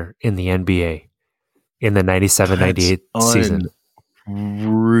player in the NBA in the 97-98 season.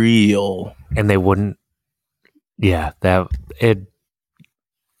 Real. And they wouldn't. Yeah, Jerry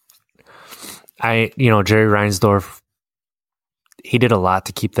Reinsdorf, he did a lot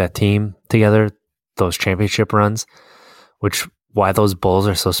to keep that team together, those championship runs, why those Bulls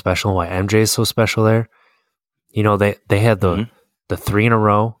are so special, why MJ is so special there. They had the 3 in a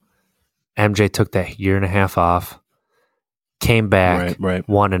row. MJ took that year and a half off, came back, right.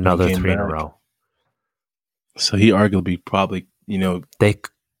 won another 3 in a row. So he arguably probably, they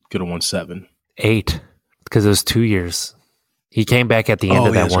could have won 7. 8, because it was 2 years. He came back at the end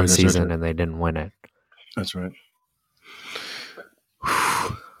of that season, and they didn't win it. That's right.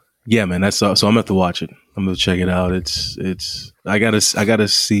 Yeah, man. So I'm gonna have to watch it. I'm gonna check it out. I gotta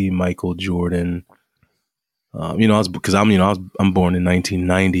see Michael Jordan. I'm born in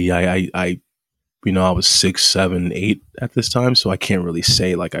 1990. I was 6, 7, 8 at this time, so I can't really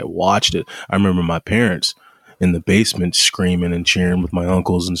say like I watched it. I remember my parents in the basement screaming and cheering with my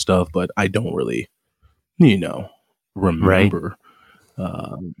uncles and stuff, but I don't really, remember.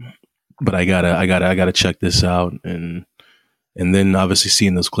 Right. But I gotta check this out, and then obviously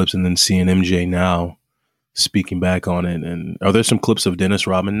seeing those clips, and then seeing MJ now speaking back on it. And are there some clips of Dennis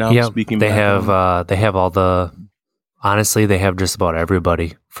Rodman now speaking back? They have all the. Honestly, they have just about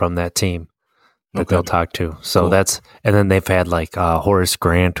everybody from that team that they'll talk to. So cool. And then they've had like Horace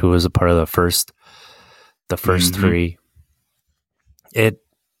Grant, who was a part of the first 3. I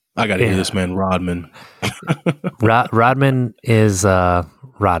got to hear this man, Rodman. Rodman is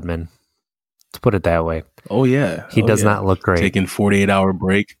Rodman. Let's put it that way. Oh yeah, he does not look great. Taking 48-hour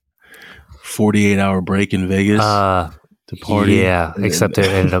break in Vegas to party. Yeah, except it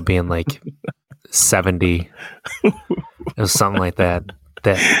ended up being like 70. It was something like that.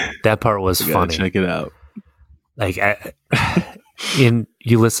 That part was funny. Check it out. Like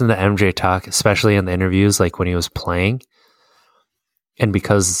you listen to MJ talk, especially in the interviews, like when he was playing, and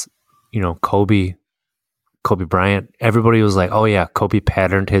because Kobe Bryant, everybody was like, "Oh yeah, Kobe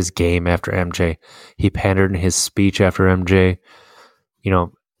patterned his game after MJ. He patterned his speech after MJ."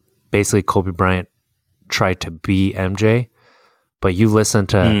 Basically, Kobe Bryant tried to be MJ, but you listen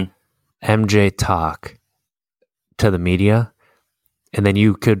to MJ talk to the media, and then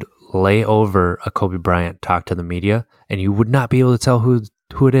you could lay over a Kobe Bryant talk to the media, and you would not be able to tell who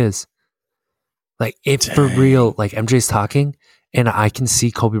it is. Like, it's for real. Like, MJ's talking, and I can see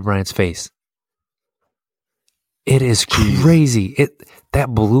Kobe Bryant's face. It is crazy. That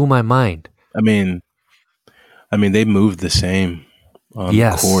blew my mind. I mean, they moved the same on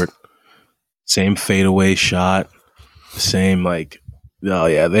the court. Same fadeaway shot. Same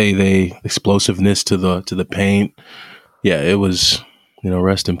they explosiveness to the paint. Yeah, it was,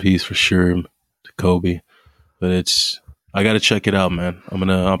 rest in peace for sure to Kobe. But I got to check it out, man.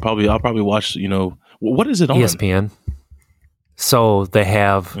 I'll probably watch, what is it on? ESPN. So they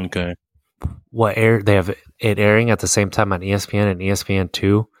have they have it airing at the same time on ESPN and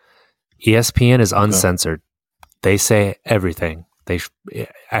ESPN2. ESPN is uncensored. They say everything.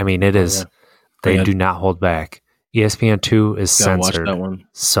 It is. They do not hold back. ESPN2 is censored. Watch that one.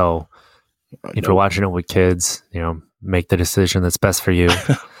 So if you're watching it with kids, make the decision that's best for you.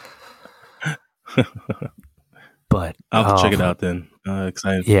 But I'll have to check it out then.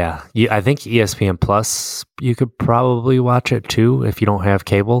 Excited. Yeah, I think ESPN Plus, you could probably watch it too if you don't have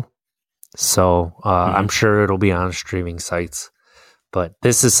cable. So I'm sure it'll be on streaming sites. But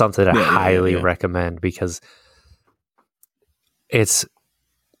this is something I highly recommend, because it's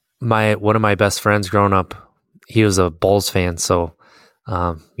one of my best friends growing up. He was a Bulls fan, so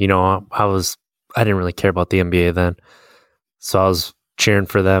I didn't really care about the NBA then, so I was cheering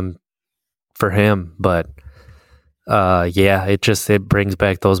for him. But it brings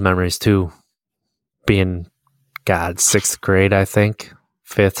back those memories too. Being 6th grade, I think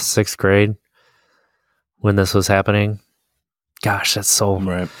 5th, 6th grade when this was happening. Gosh, that's so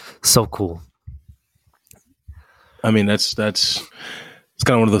cool. I mean, that's it's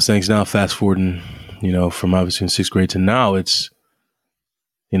kind of one of those things now. Fast forwarding, from obviously in 6th grade to now, it's,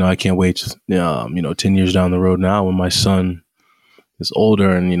 I can't wait. 10 years down the road now, when my son is older,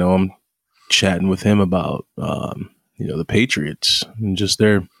 and I'm chatting with him about the Patriots and just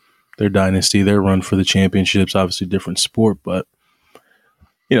their dynasty, their run for the championships. Obviously, different sport, but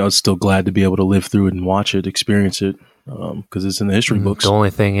it's still glad to be able to live through it and watch it, experience it, because it's in the history books. The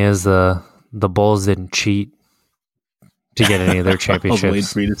only thing is the Bulls didn't cheat to get any of their championships. I was waiting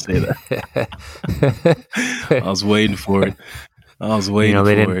for you to say that. I was waiting for it.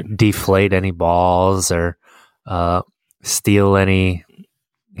 They didn't deflate any balls or steal any,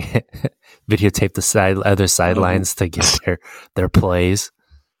 videotape the other sidelines to get their plays.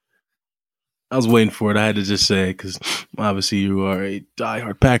 I was waiting for it. I had to just say, because obviously you are a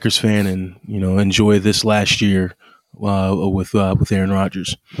diehard Packers fan, and enjoy this last year with Aaron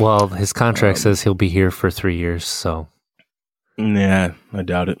Rodgers. Well, his contract says he'll be here for 3 years, so yeah, I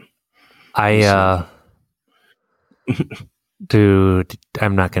doubt it. Dude,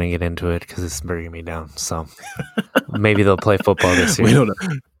 I'm not going to get into it because it's bringing me down. So maybe they'll play football this year. We don't know.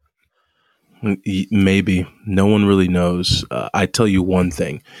 Maybe. No one really knows. I tell you one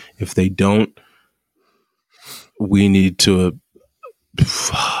thing. If they don't, we need to...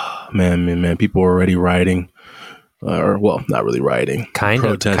 Man, people are already rioting. Not really rioting. Kind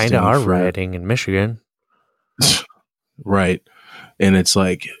of are rioting in Michigan. Right. And it's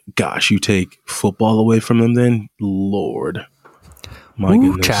like, gosh, you take football away from them then? Lord. My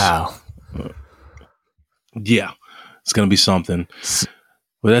goodness. Child. Yeah. It's going to be something.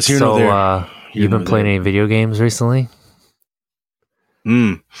 Well, that's here nor there. You've been playing any video games recently?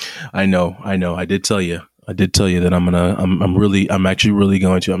 I know. I did tell you that I'm actually really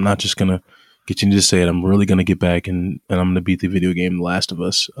going to. I'm not just gonna get you to say it. I'm really gonna get back and I'm gonna beat the video game The Last of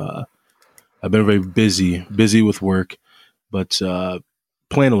Us. I've been very busy with work, but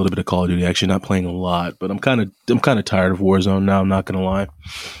playing a little bit of Call of Duty. Actually, not playing a lot, but I'm kind of tired of Warzone now. I'm not gonna lie.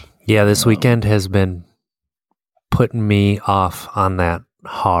 Yeah, this weekend has been putting me off on that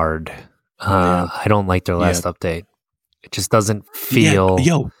hard. I don't like their last update. It just doesn't feel.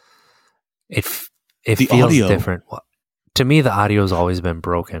 It feels audio. different. To me, the audio has always been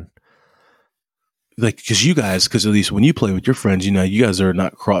broken. Like, because at least when you play with your friends, you guys are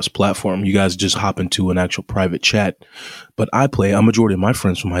not cross-platform. You guys just hop into an actual private chat. But a majority of my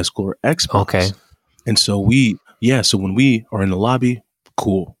friends from high school are Xbox. Okay. And so so when we are in the lobby,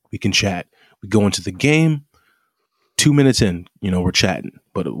 cool, we can chat. We go into the game, 2 minutes in, we're chatting.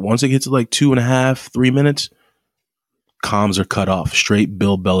 But once it gets to like 2.5, 3 minutes, comms are cut off. Straight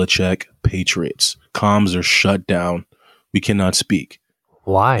Bill Belichick Patriots. Comms are shut down. We cannot speak.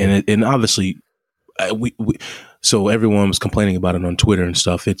 Why? And obviously, so everyone was complaining about it on Twitter and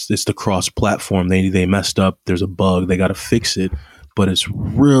stuff. It's the cross platform. They messed up. There's a bug. They got to fix it. But it's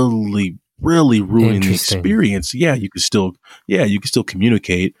really, really ruining the experience. Yeah, you can still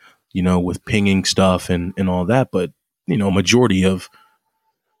communicate, with pinging stuff and all that. But majority of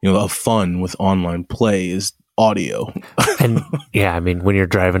of fun with online play is audio. And yeah, I mean, when you're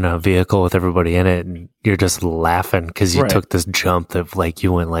driving a vehicle with everybody in it and you're just laughing because you took this jump that like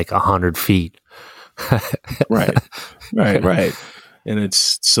you went like 100 feet. Right. And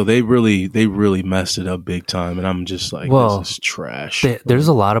it's so they really messed it up big time. And I'm just like, this is trash. There's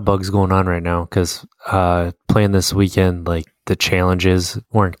a lot of bugs going on right now because playing this weekend, like the challenges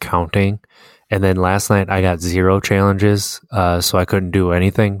weren't counting. And then last night I got 0 challenges, so I couldn't do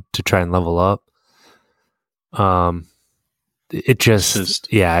anything to try and level up. I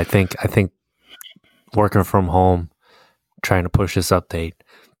think working from home, trying to push this update,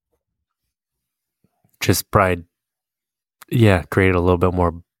 just probably, create a little bit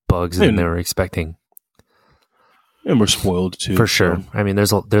more bugs than they were expecting. And we're spoiled too. For sure. So. I mean,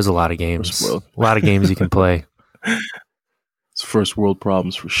 there's a lot of games, a lot of games you can play. It's first world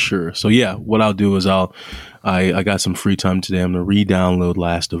problems for sure. So yeah, what I'll do is I got some free time today. I'm going to re-download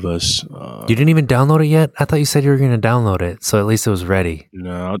Last of Us. You didn't even download it yet? I thought you said you were going to download it, so at least it was ready.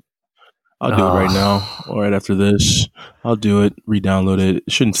 No, I'll do it right now. All right, after this, I'll do it, re-download it.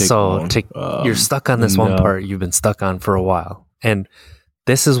 It shouldn't take long. You're stuck on this one part you've been stuck on for a while. And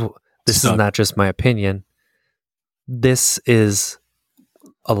this is not just my opinion. This is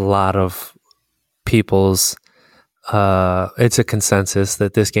a lot of people's it's a consensus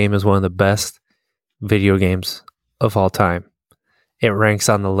that this game is one of the best video games of all time. It ranks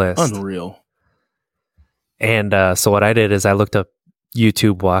on the list. Unreal. And so what I did is I looked up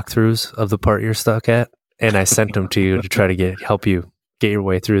YouTube walkthroughs of the part you're stuck at, and I sent them to you to try to help you get your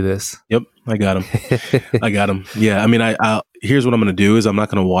way through this. Yep, I got them. Yeah, I mean, I here's what I'm going to do is I'm not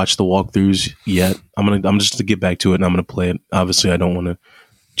going to watch the walkthroughs yet. I'm just to get back to it, and I'm going to play it. Obviously, I don't want to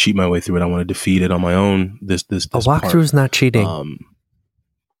cheat my way through it. I want to defeat it on my own. This a walkthrough is not cheating.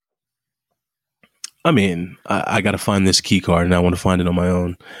 I mean, I got to find this key card, and I want to find it on my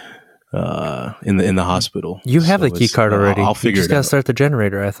own. In the hospital. You have the key card already. I'll figure it out. You just got to start the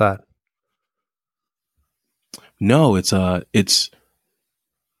generator, I thought. No, it's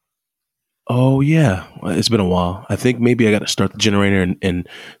Oh yeah, it's been a while. I think maybe I got to start the generator and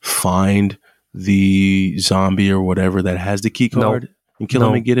find the zombie or whatever that has the key card and kill him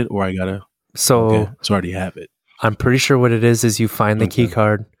No. and get it, or I gotta. So Okay, so I already have it. I'm pretty sure what it is you find the key Okay.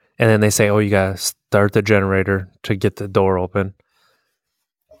 card, and then they say, "Oh, you gotta start the generator to get the door open."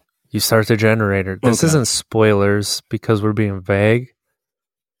 You start the generator. This Okay. isn't spoilers because we're being vague,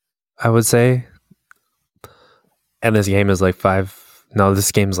 I would say. And this game is like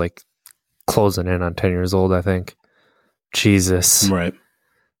this game's like closing in on 10 years old, I think. Jesus. Right.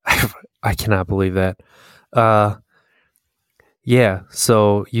 I cannot believe that. Yeah,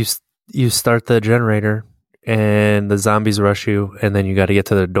 so you start the generator and the zombies rush you, and then you got to get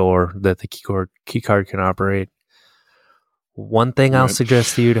to the door that the key card can operate. One thing I'll Right.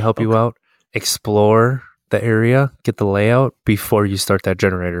 suggest to you to help you out, explore the area, get the layout before you start that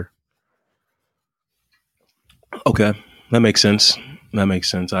generator. Okay, that makes sense.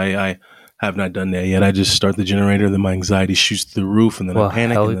 I have not done that yet. I just start the generator, then my anxiety shoots through the roof, and then I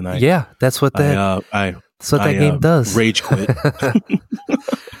panic, and then that's what that game does. Rage quit.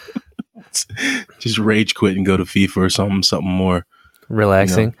 Just rage quit and go to FIFA or something more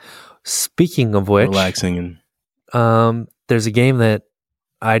Relaxing. Speaking of which, relaxing and there's a game that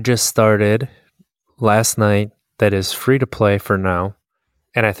I just started last night that is free to play for now,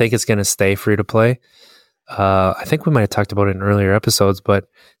 and I think it's going to stay free to play. I think we might have talked about it in earlier episodes, but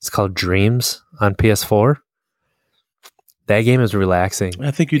it's called Dreams on PS4. That game is relaxing.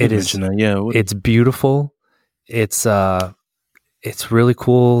 I think you did mention that. Yeah, it's beautiful. It's really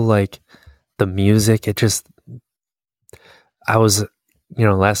cool. Like the music, last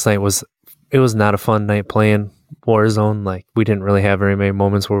night was not a fun night playing Warzone. Like we didn't really have very many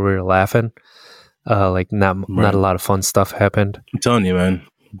moments where we were laughing. Not a lot of fun stuff happened. I'm telling you, man.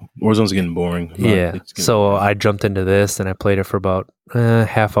 Warzone's getting boring. So I jumped into this and I played it for about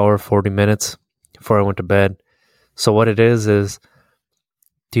half hour, 40 minutes before I went to bed. So what it is,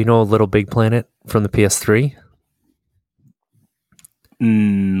 do you know Little Big Planet from the PS3?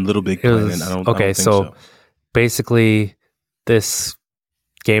 Little Big Planet. I don't think so. Basically, this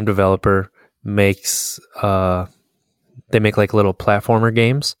game developer makes they make like little platformer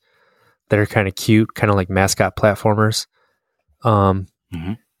games that are kind of cute, kind of like mascot platformers.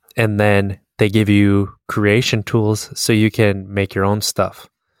 And then they give you creation tools so you can make your own stuff.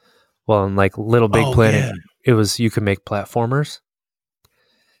 Well, in like Little Big Planet, you can make platformers.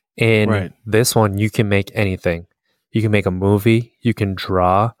 And this one, you can make anything. You can make a movie. You can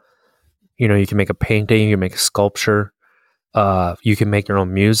draw. You can make a painting. You can make a sculpture. You can make your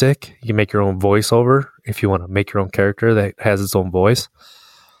own music. You can make your own voiceover if you want to make your own character that has its own voice.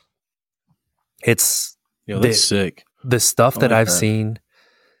 That's sick. The stuff that I've seen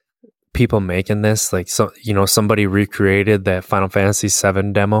people making this, like somebody recreated that Final Fantasy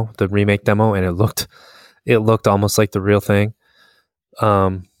VII demo, the remake demo, and it looked almost like the real thing.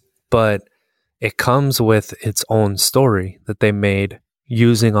 But it comes with its own story that they made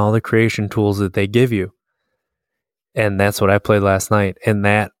using all the creation tools that they give you. And that's what I played last night. And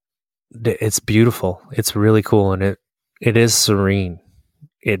it's beautiful. It's really cool. And it is serene.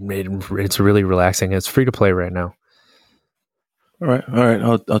 It's really relaxing. It's free to play right now. All right.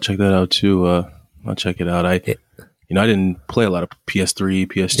 I'll check that out too. I'll check it out. I didn't play a lot of PS3,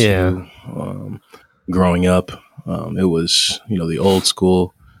 PS2 growing up. It was the old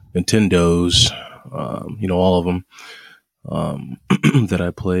school Nintendos, all of them that I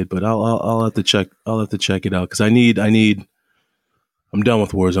played. But I'll have to check. I'll have to check it out because I'm done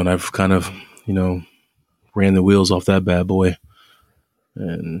with Warzone. I've kind of ran the wheels off that bad boy,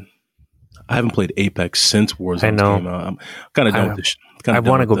 and I haven't played Apex since Warzone came out. I'm kind of done with this. I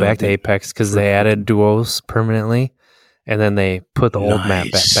want to go back to Apex because they added duos permanently, and then they put the old map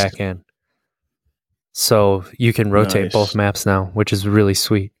back in. So you can rotate both maps now, which is really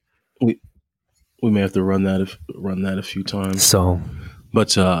sweet. We may have to run that a few times. So,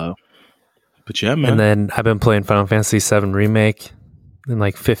 but yeah, man. And then I've been playing Final Fantasy VII Remake, and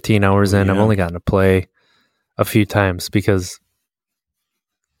like 15 hours in, I've only gotten to play a few times because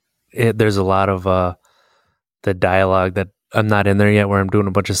there's a lot of the dialogue that I'm not in there yet where I'm doing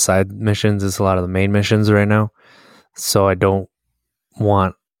a bunch of side missions. It's a lot of the main missions right now. So I don't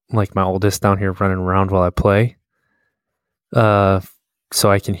want like my oldest down here running around while I play. So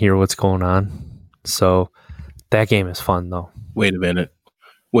I can hear what's going on. So that game is fun though. Wait a minute.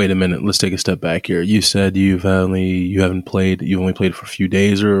 Let's take a step back here. You said you've only played it for a few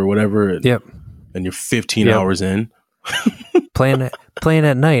days or whatever. Yep. And you're 15 hours in. playing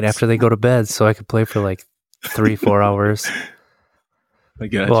at night after they go to bed so I could play for like 3-4 hours. I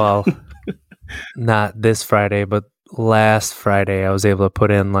guess. Well, not this Friday, but last Friday, I was able to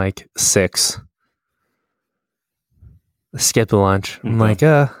put in like 6. Skip the lunch. I'm like,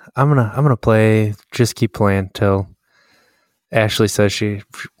 I'm gonna play. Just keep playing till Ashley says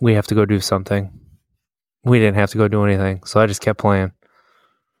we have to go do something. We didn't have to go do anything, so I just kept playing.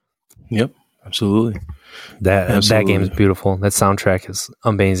 Yep, absolutely. That game is beautiful. That soundtrack is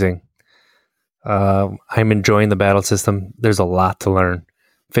amazing. I'm enjoying the battle system. There's a lot to learn.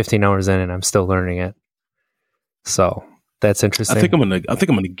 15 hours in, and I'm still learning it. So that's interesting. I think I'm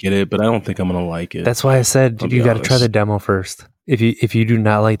gonna get it, but I don't think I'm gonna like it. That's why I said you got to try the demo first. If you do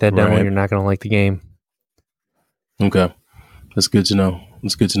not like that demo, you're not going to like the game. Okay, that's good to know.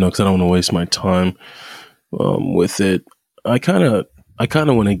 It's good to know because I don't want to waste my time with it. I kind of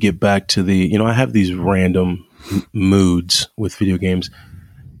want to get back to the. I have these random moods with video games.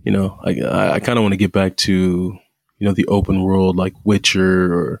 I kind of want to get back to the open world like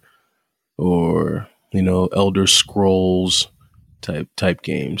Witcher or Elder Scrolls type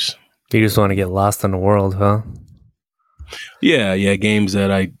games. You just want to get lost in the world, huh? Yeah, games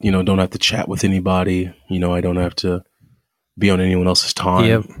that I don't have to chat with anybody. I don't have to be on anyone else's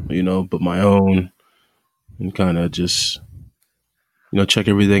time. Yep. But my own, and kind of just check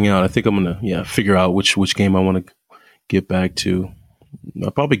everything out. I think I'm gonna figure out which game I want to get back to.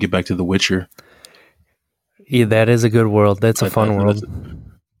 I'll probably get back to The Witcher. Yeah, that is a good world. That's a fun world.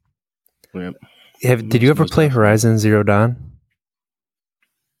 Yeah. Did you ever play Horizon Zero Dawn?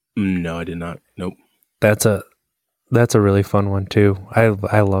 No, I did not. Nope. That's a really fun one too. I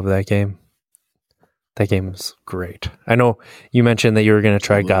love that game. That game is great. I know you mentioned that you were going to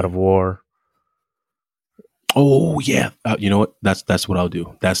try God of War. Oh yeah, you know what? That's what I'll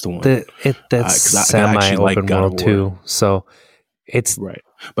do. That's the one. That's semi-open world too. So it's right.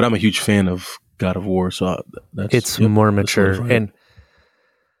 But I'm a huge fan of God of War, so it's more mature. And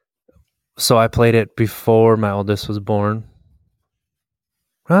so I played it before my oldest was born.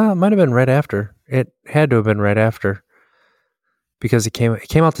 It might have been right after. It had to have been right after because it came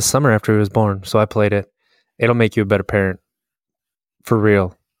out the summer after he was born. So I played it. It'll make you a better parent, for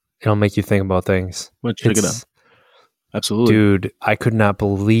real. It'll make you think about things. Well, check it out. Absolutely, dude. I could not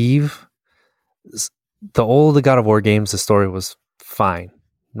believe the old God of War games. The story was fine,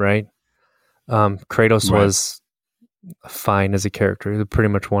 right? Kratos was fine as a character. Pretty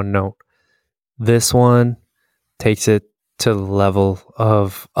much one note. This one takes it to the level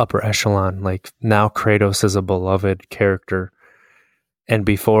of upper echelon. Like now Kratos is a beloved character. And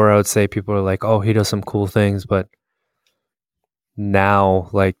before I would say people are like, oh, he does some cool things. But now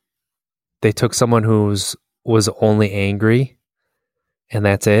like they took someone was only angry and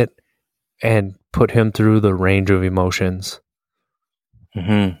that's it. And put him through the range of emotions.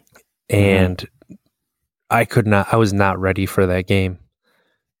 Mm-hmm. And I was not ready for that game.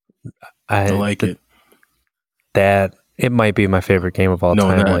 I like it. That it might be my favorite game of all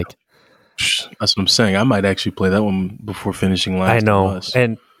time. That's what I'm saying. I might actually play that one before finishing Last of Us.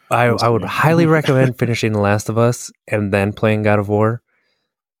 And I would highly recommend finishing The Last of Us and then playing God of War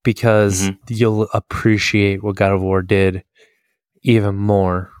because you'll appreciate what God of War did even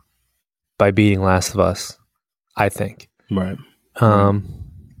more by beating Last of Us, I think. Right.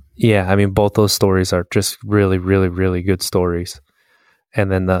 Yeah, I mean, both those stories are just really, really, really good stories.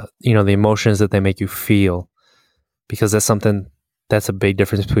 And then the emotions that they make you feel, because that's a big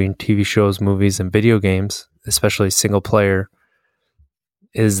difference between TV shows, movies, and video games, especially single player,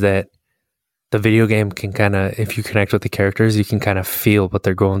 is that the video game can kind of, if you connect with the characters, you can kind of feel what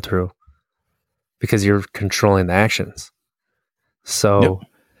they're going through because you're controlling the actions. So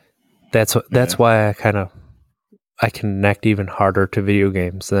that's why I connect even harder to video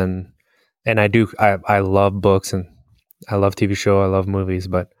games and I love books and I love TV show, I love movies,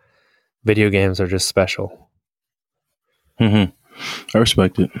 but video games are just special. Mm-hmm. I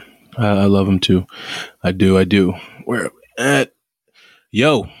respect it. I love them too. I do. Where at?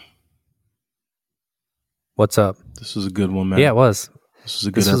 Yo. What's up? This was a good one, man. Yeah, it was. This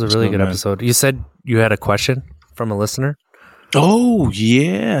was a really good episode. You said you had a question from a listener? Oh,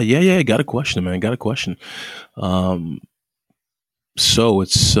 yeah. I got a question, man. So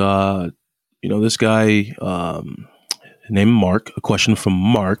it's, this guy, named Mark, a question from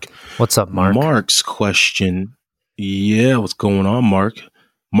Mark. What's up, Mark? Mark's question. Yeah, what's going on, Mark?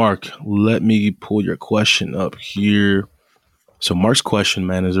 Mark, let me pull your question up here. So Mark's question,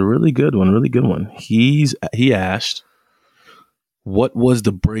 man, is a really good one. He asked, what was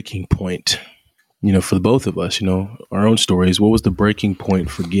the breaking point, for the both of us, our own stories, what was the breaking point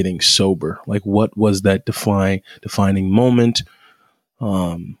for getting sober? Like, what was that defining moment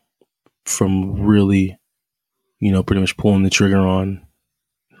from really, pretty much pulling the trigger on,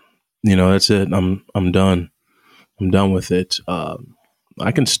 that's it. I'm done. I'm done with it.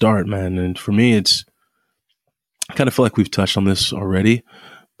 I can start, man. And for me, I kind of feel like we've touched on this already,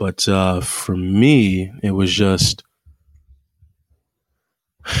 but for me, it was just,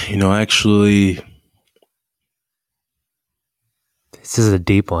 actually, This is a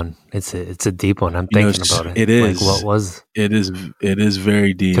deep one. It's a deep one. I'm thinking about it. It is. Like, what was? It is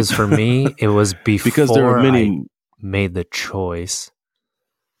very deep. Because for me, it was before because there are many. I made the choice.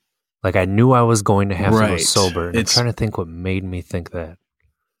 Like, I knew I was going to have to go sober. And I'm trying to think what made me think that.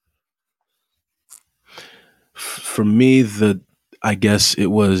 For me, I guess it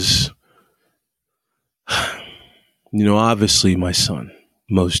was, obviously my son,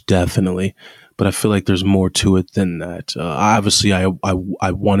 most definitely. But I feel like there's more to it than that. Obviously, I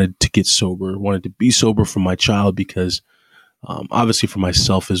wanted to get sober, wanted to be sober for my child because, obviously for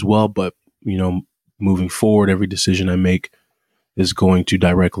myself as well. But, moving forward, every decision I make is going to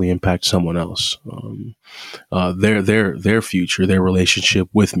directly impact someone else. Their future, their relationship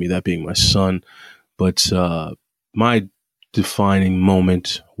with me, that being my son. But my defining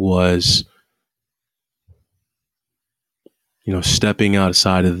moment was, stepping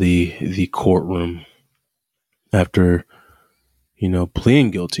outside of the courtroom after,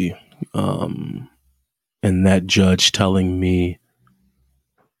 pleading guilty, and that judge telling me,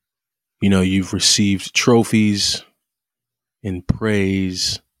 you've received trophies and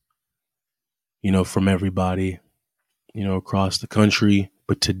praise, from everybody, across the country.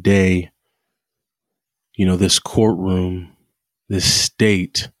 But today, this courtroom, this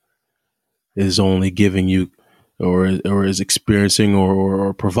state is only giving you or is experiencing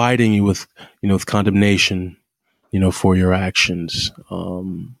or providing you with, with condemnation, for your actions.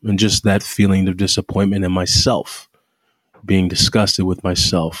 And just that feeling of disappointment in myself, being disgusted with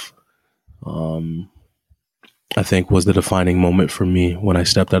myself, I think was the defining moment for me. When I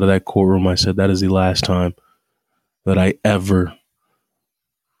stepped out of that courtroom, I said, that is the last time that I ever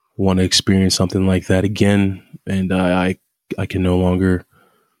want to experience something like that again. And I can no longer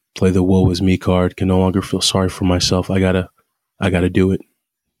play the woe is me card, can no longer feel sorry for myself. I gotta do it.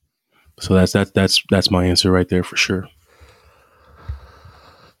 So that's my answer right there for sure.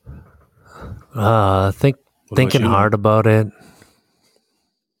 Thinking hard about it.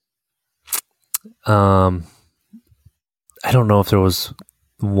 I don't know if there was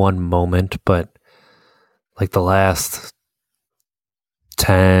one moment, but like the last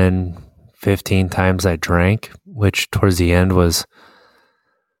 10, 15 times I drank, which towards the end was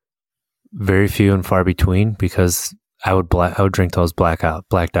very few and far between because I would drink till I was blacked out.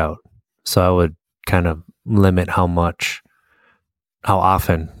 So I would kind of limit how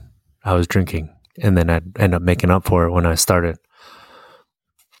often I was drinking, and then I'd end up making up for it when I started.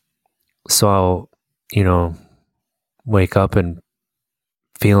 So I'll, wake up and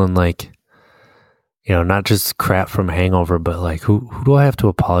feeling like, not just crap from a hangover, but like, who do I have to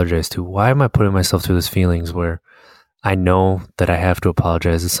apologize to? Why am I putting myself through these feelings where I know that I have to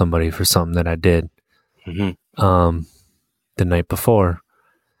apologize to somebody for something that I did the night before?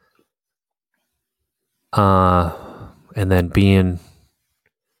 And then being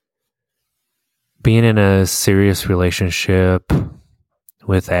in a serious relationship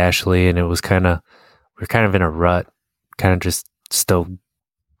with Ashley, and we're kind of in a rut, kind of just still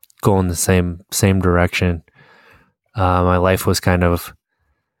going the same direction. My life was kind of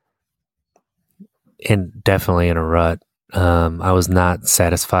definitely in a rut. I was not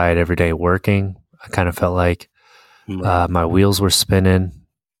satisfied every day working. I kind of felt like my wheels were spinning.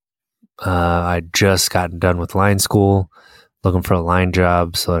 I'd just gotten done with line school, looking for a line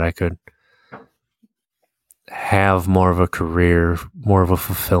job so that I could have more of a career, more of a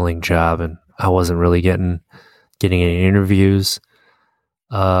fulfilling job, and I wasn't really getting any interviews.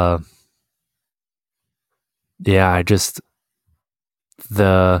 I just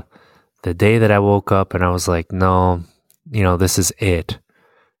the day that I woke up and I was like, no, this is it.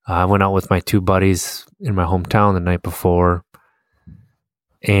 I went out with my two buddies in my hometown the night before,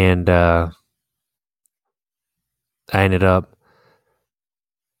 and I ended up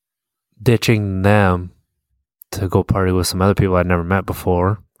ditching them to go party with some other people I'd never met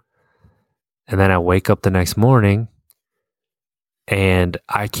before. And then I wake up the next morning and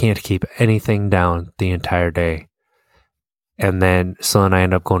I can't keep anything down the entire day. And then I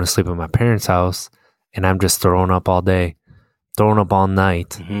end up going to sleep at my parents' house, and I'm just throwing up all day, throwing up all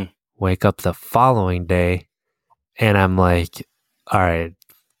night. Wake up the following day and I'm like, all right,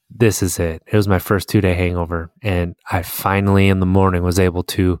 this is it. It was my first 2-day hangover, and I finally in the morning was able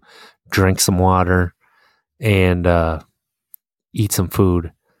to drink some water and eat some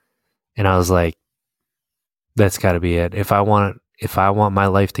food. And I was like, that's got to be it. If I want my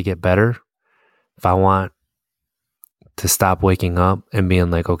life to get better, if I want to stop waking up and being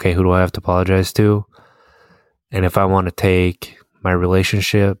like, okay, who do I have to apologize to? And if I want to take my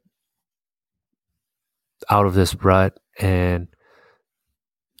relationship out of this rut and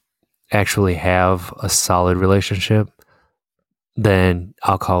actually have a solid relationship, then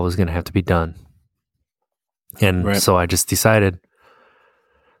alcohol was going to have to be done. And so I just decided,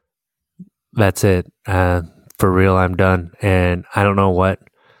 that's it. For real, I'm done. And I don't know what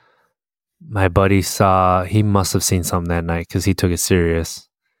my buddy saw. He must have seen something that night because he took it serious.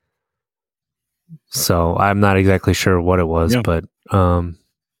 So I'm not exactly sure what it was, but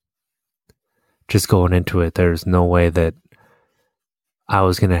just going into it, there's no way that I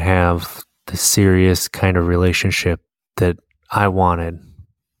was going to have the serious kind of relationship that I wanted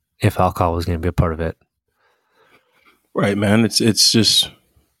if alcohol was going to be a part of it. Right, man. It's just,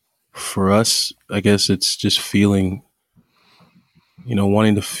 for us, I guess it's just feeling,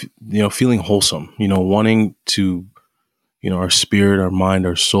 wanting to, feeling wholesome, wanting to, our spirit, our mind,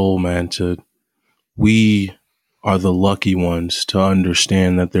 our soul, man, we are the lucky ones to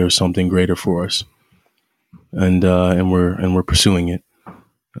understand that there's something greater for us. And we're pursuing it.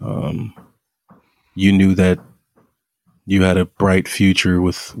 You knew that you had a bright future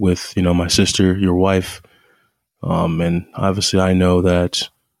with my sister, your wife. And obviously I know that,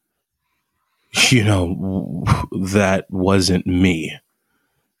 that wasn't me,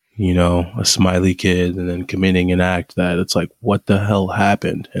 a smiley kid and then committing an act that it's like, what the hell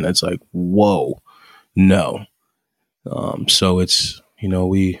happened? And it's like, whoa, no. So it's,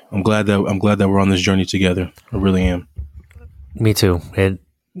 I'm glad that we're on this journey together. I really am. Me too. It,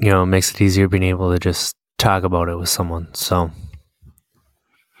 makes it easier being able to just talk about it with someone. So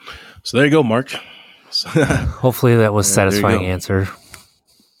there you go, Mark. Hopefully that was a satisfying answer.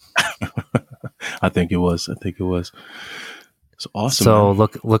 I think it was. It's awesome. So man.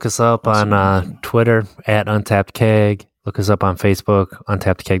 look us up on Twitter at UntappedKeg. Look us up on Facebook,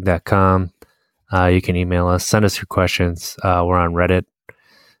 untappedkeg.com. You can email us, send us your questions. We're on Reddit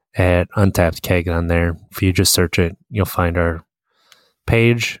at UntappedKeg on there. If you just search it, you'll find our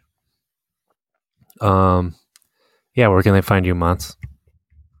page. Where can they find you, Monts?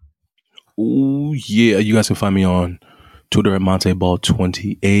 Oh yeah, you guys can find me on Twitter at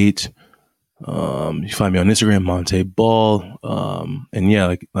MonteBall28. You find me on Instagram, MonteBall. And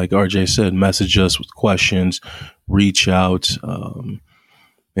yeah, like RJ said, message us with questions, reach out,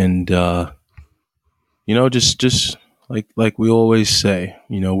 and just like we always say,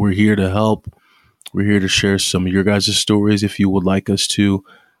 we're here to help. We're here to share some of your guys' stories if you would like us to.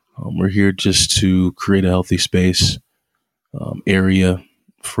 We're here just to create a healthy space, area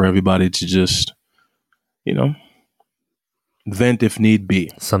for everybody to just, vent if need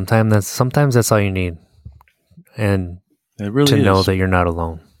be. Sometimes that's all you need, and it really to is. know that you're not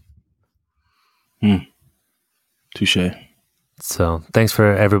alone. Touche. So thanks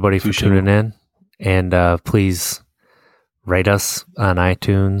for everybody for tuning in, and please rate us on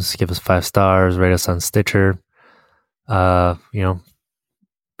iTunes, give us 5 stars, rate us on Stitcher.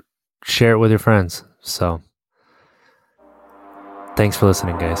 Share it with your friends. So thanks for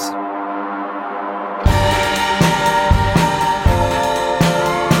listening, guys.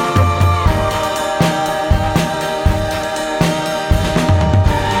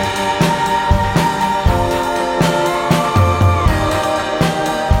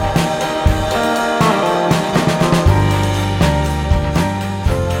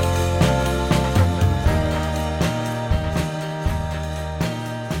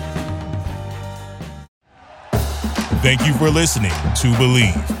 Thank you for listening to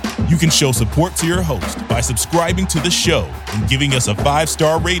Believe. You can show support to your host by subscribing to the show and giving us a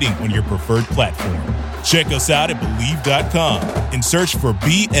 5-star rating on your preferred platform. Check us out at Believe.com and search for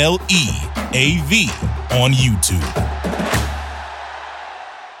BLEAV on YouTube.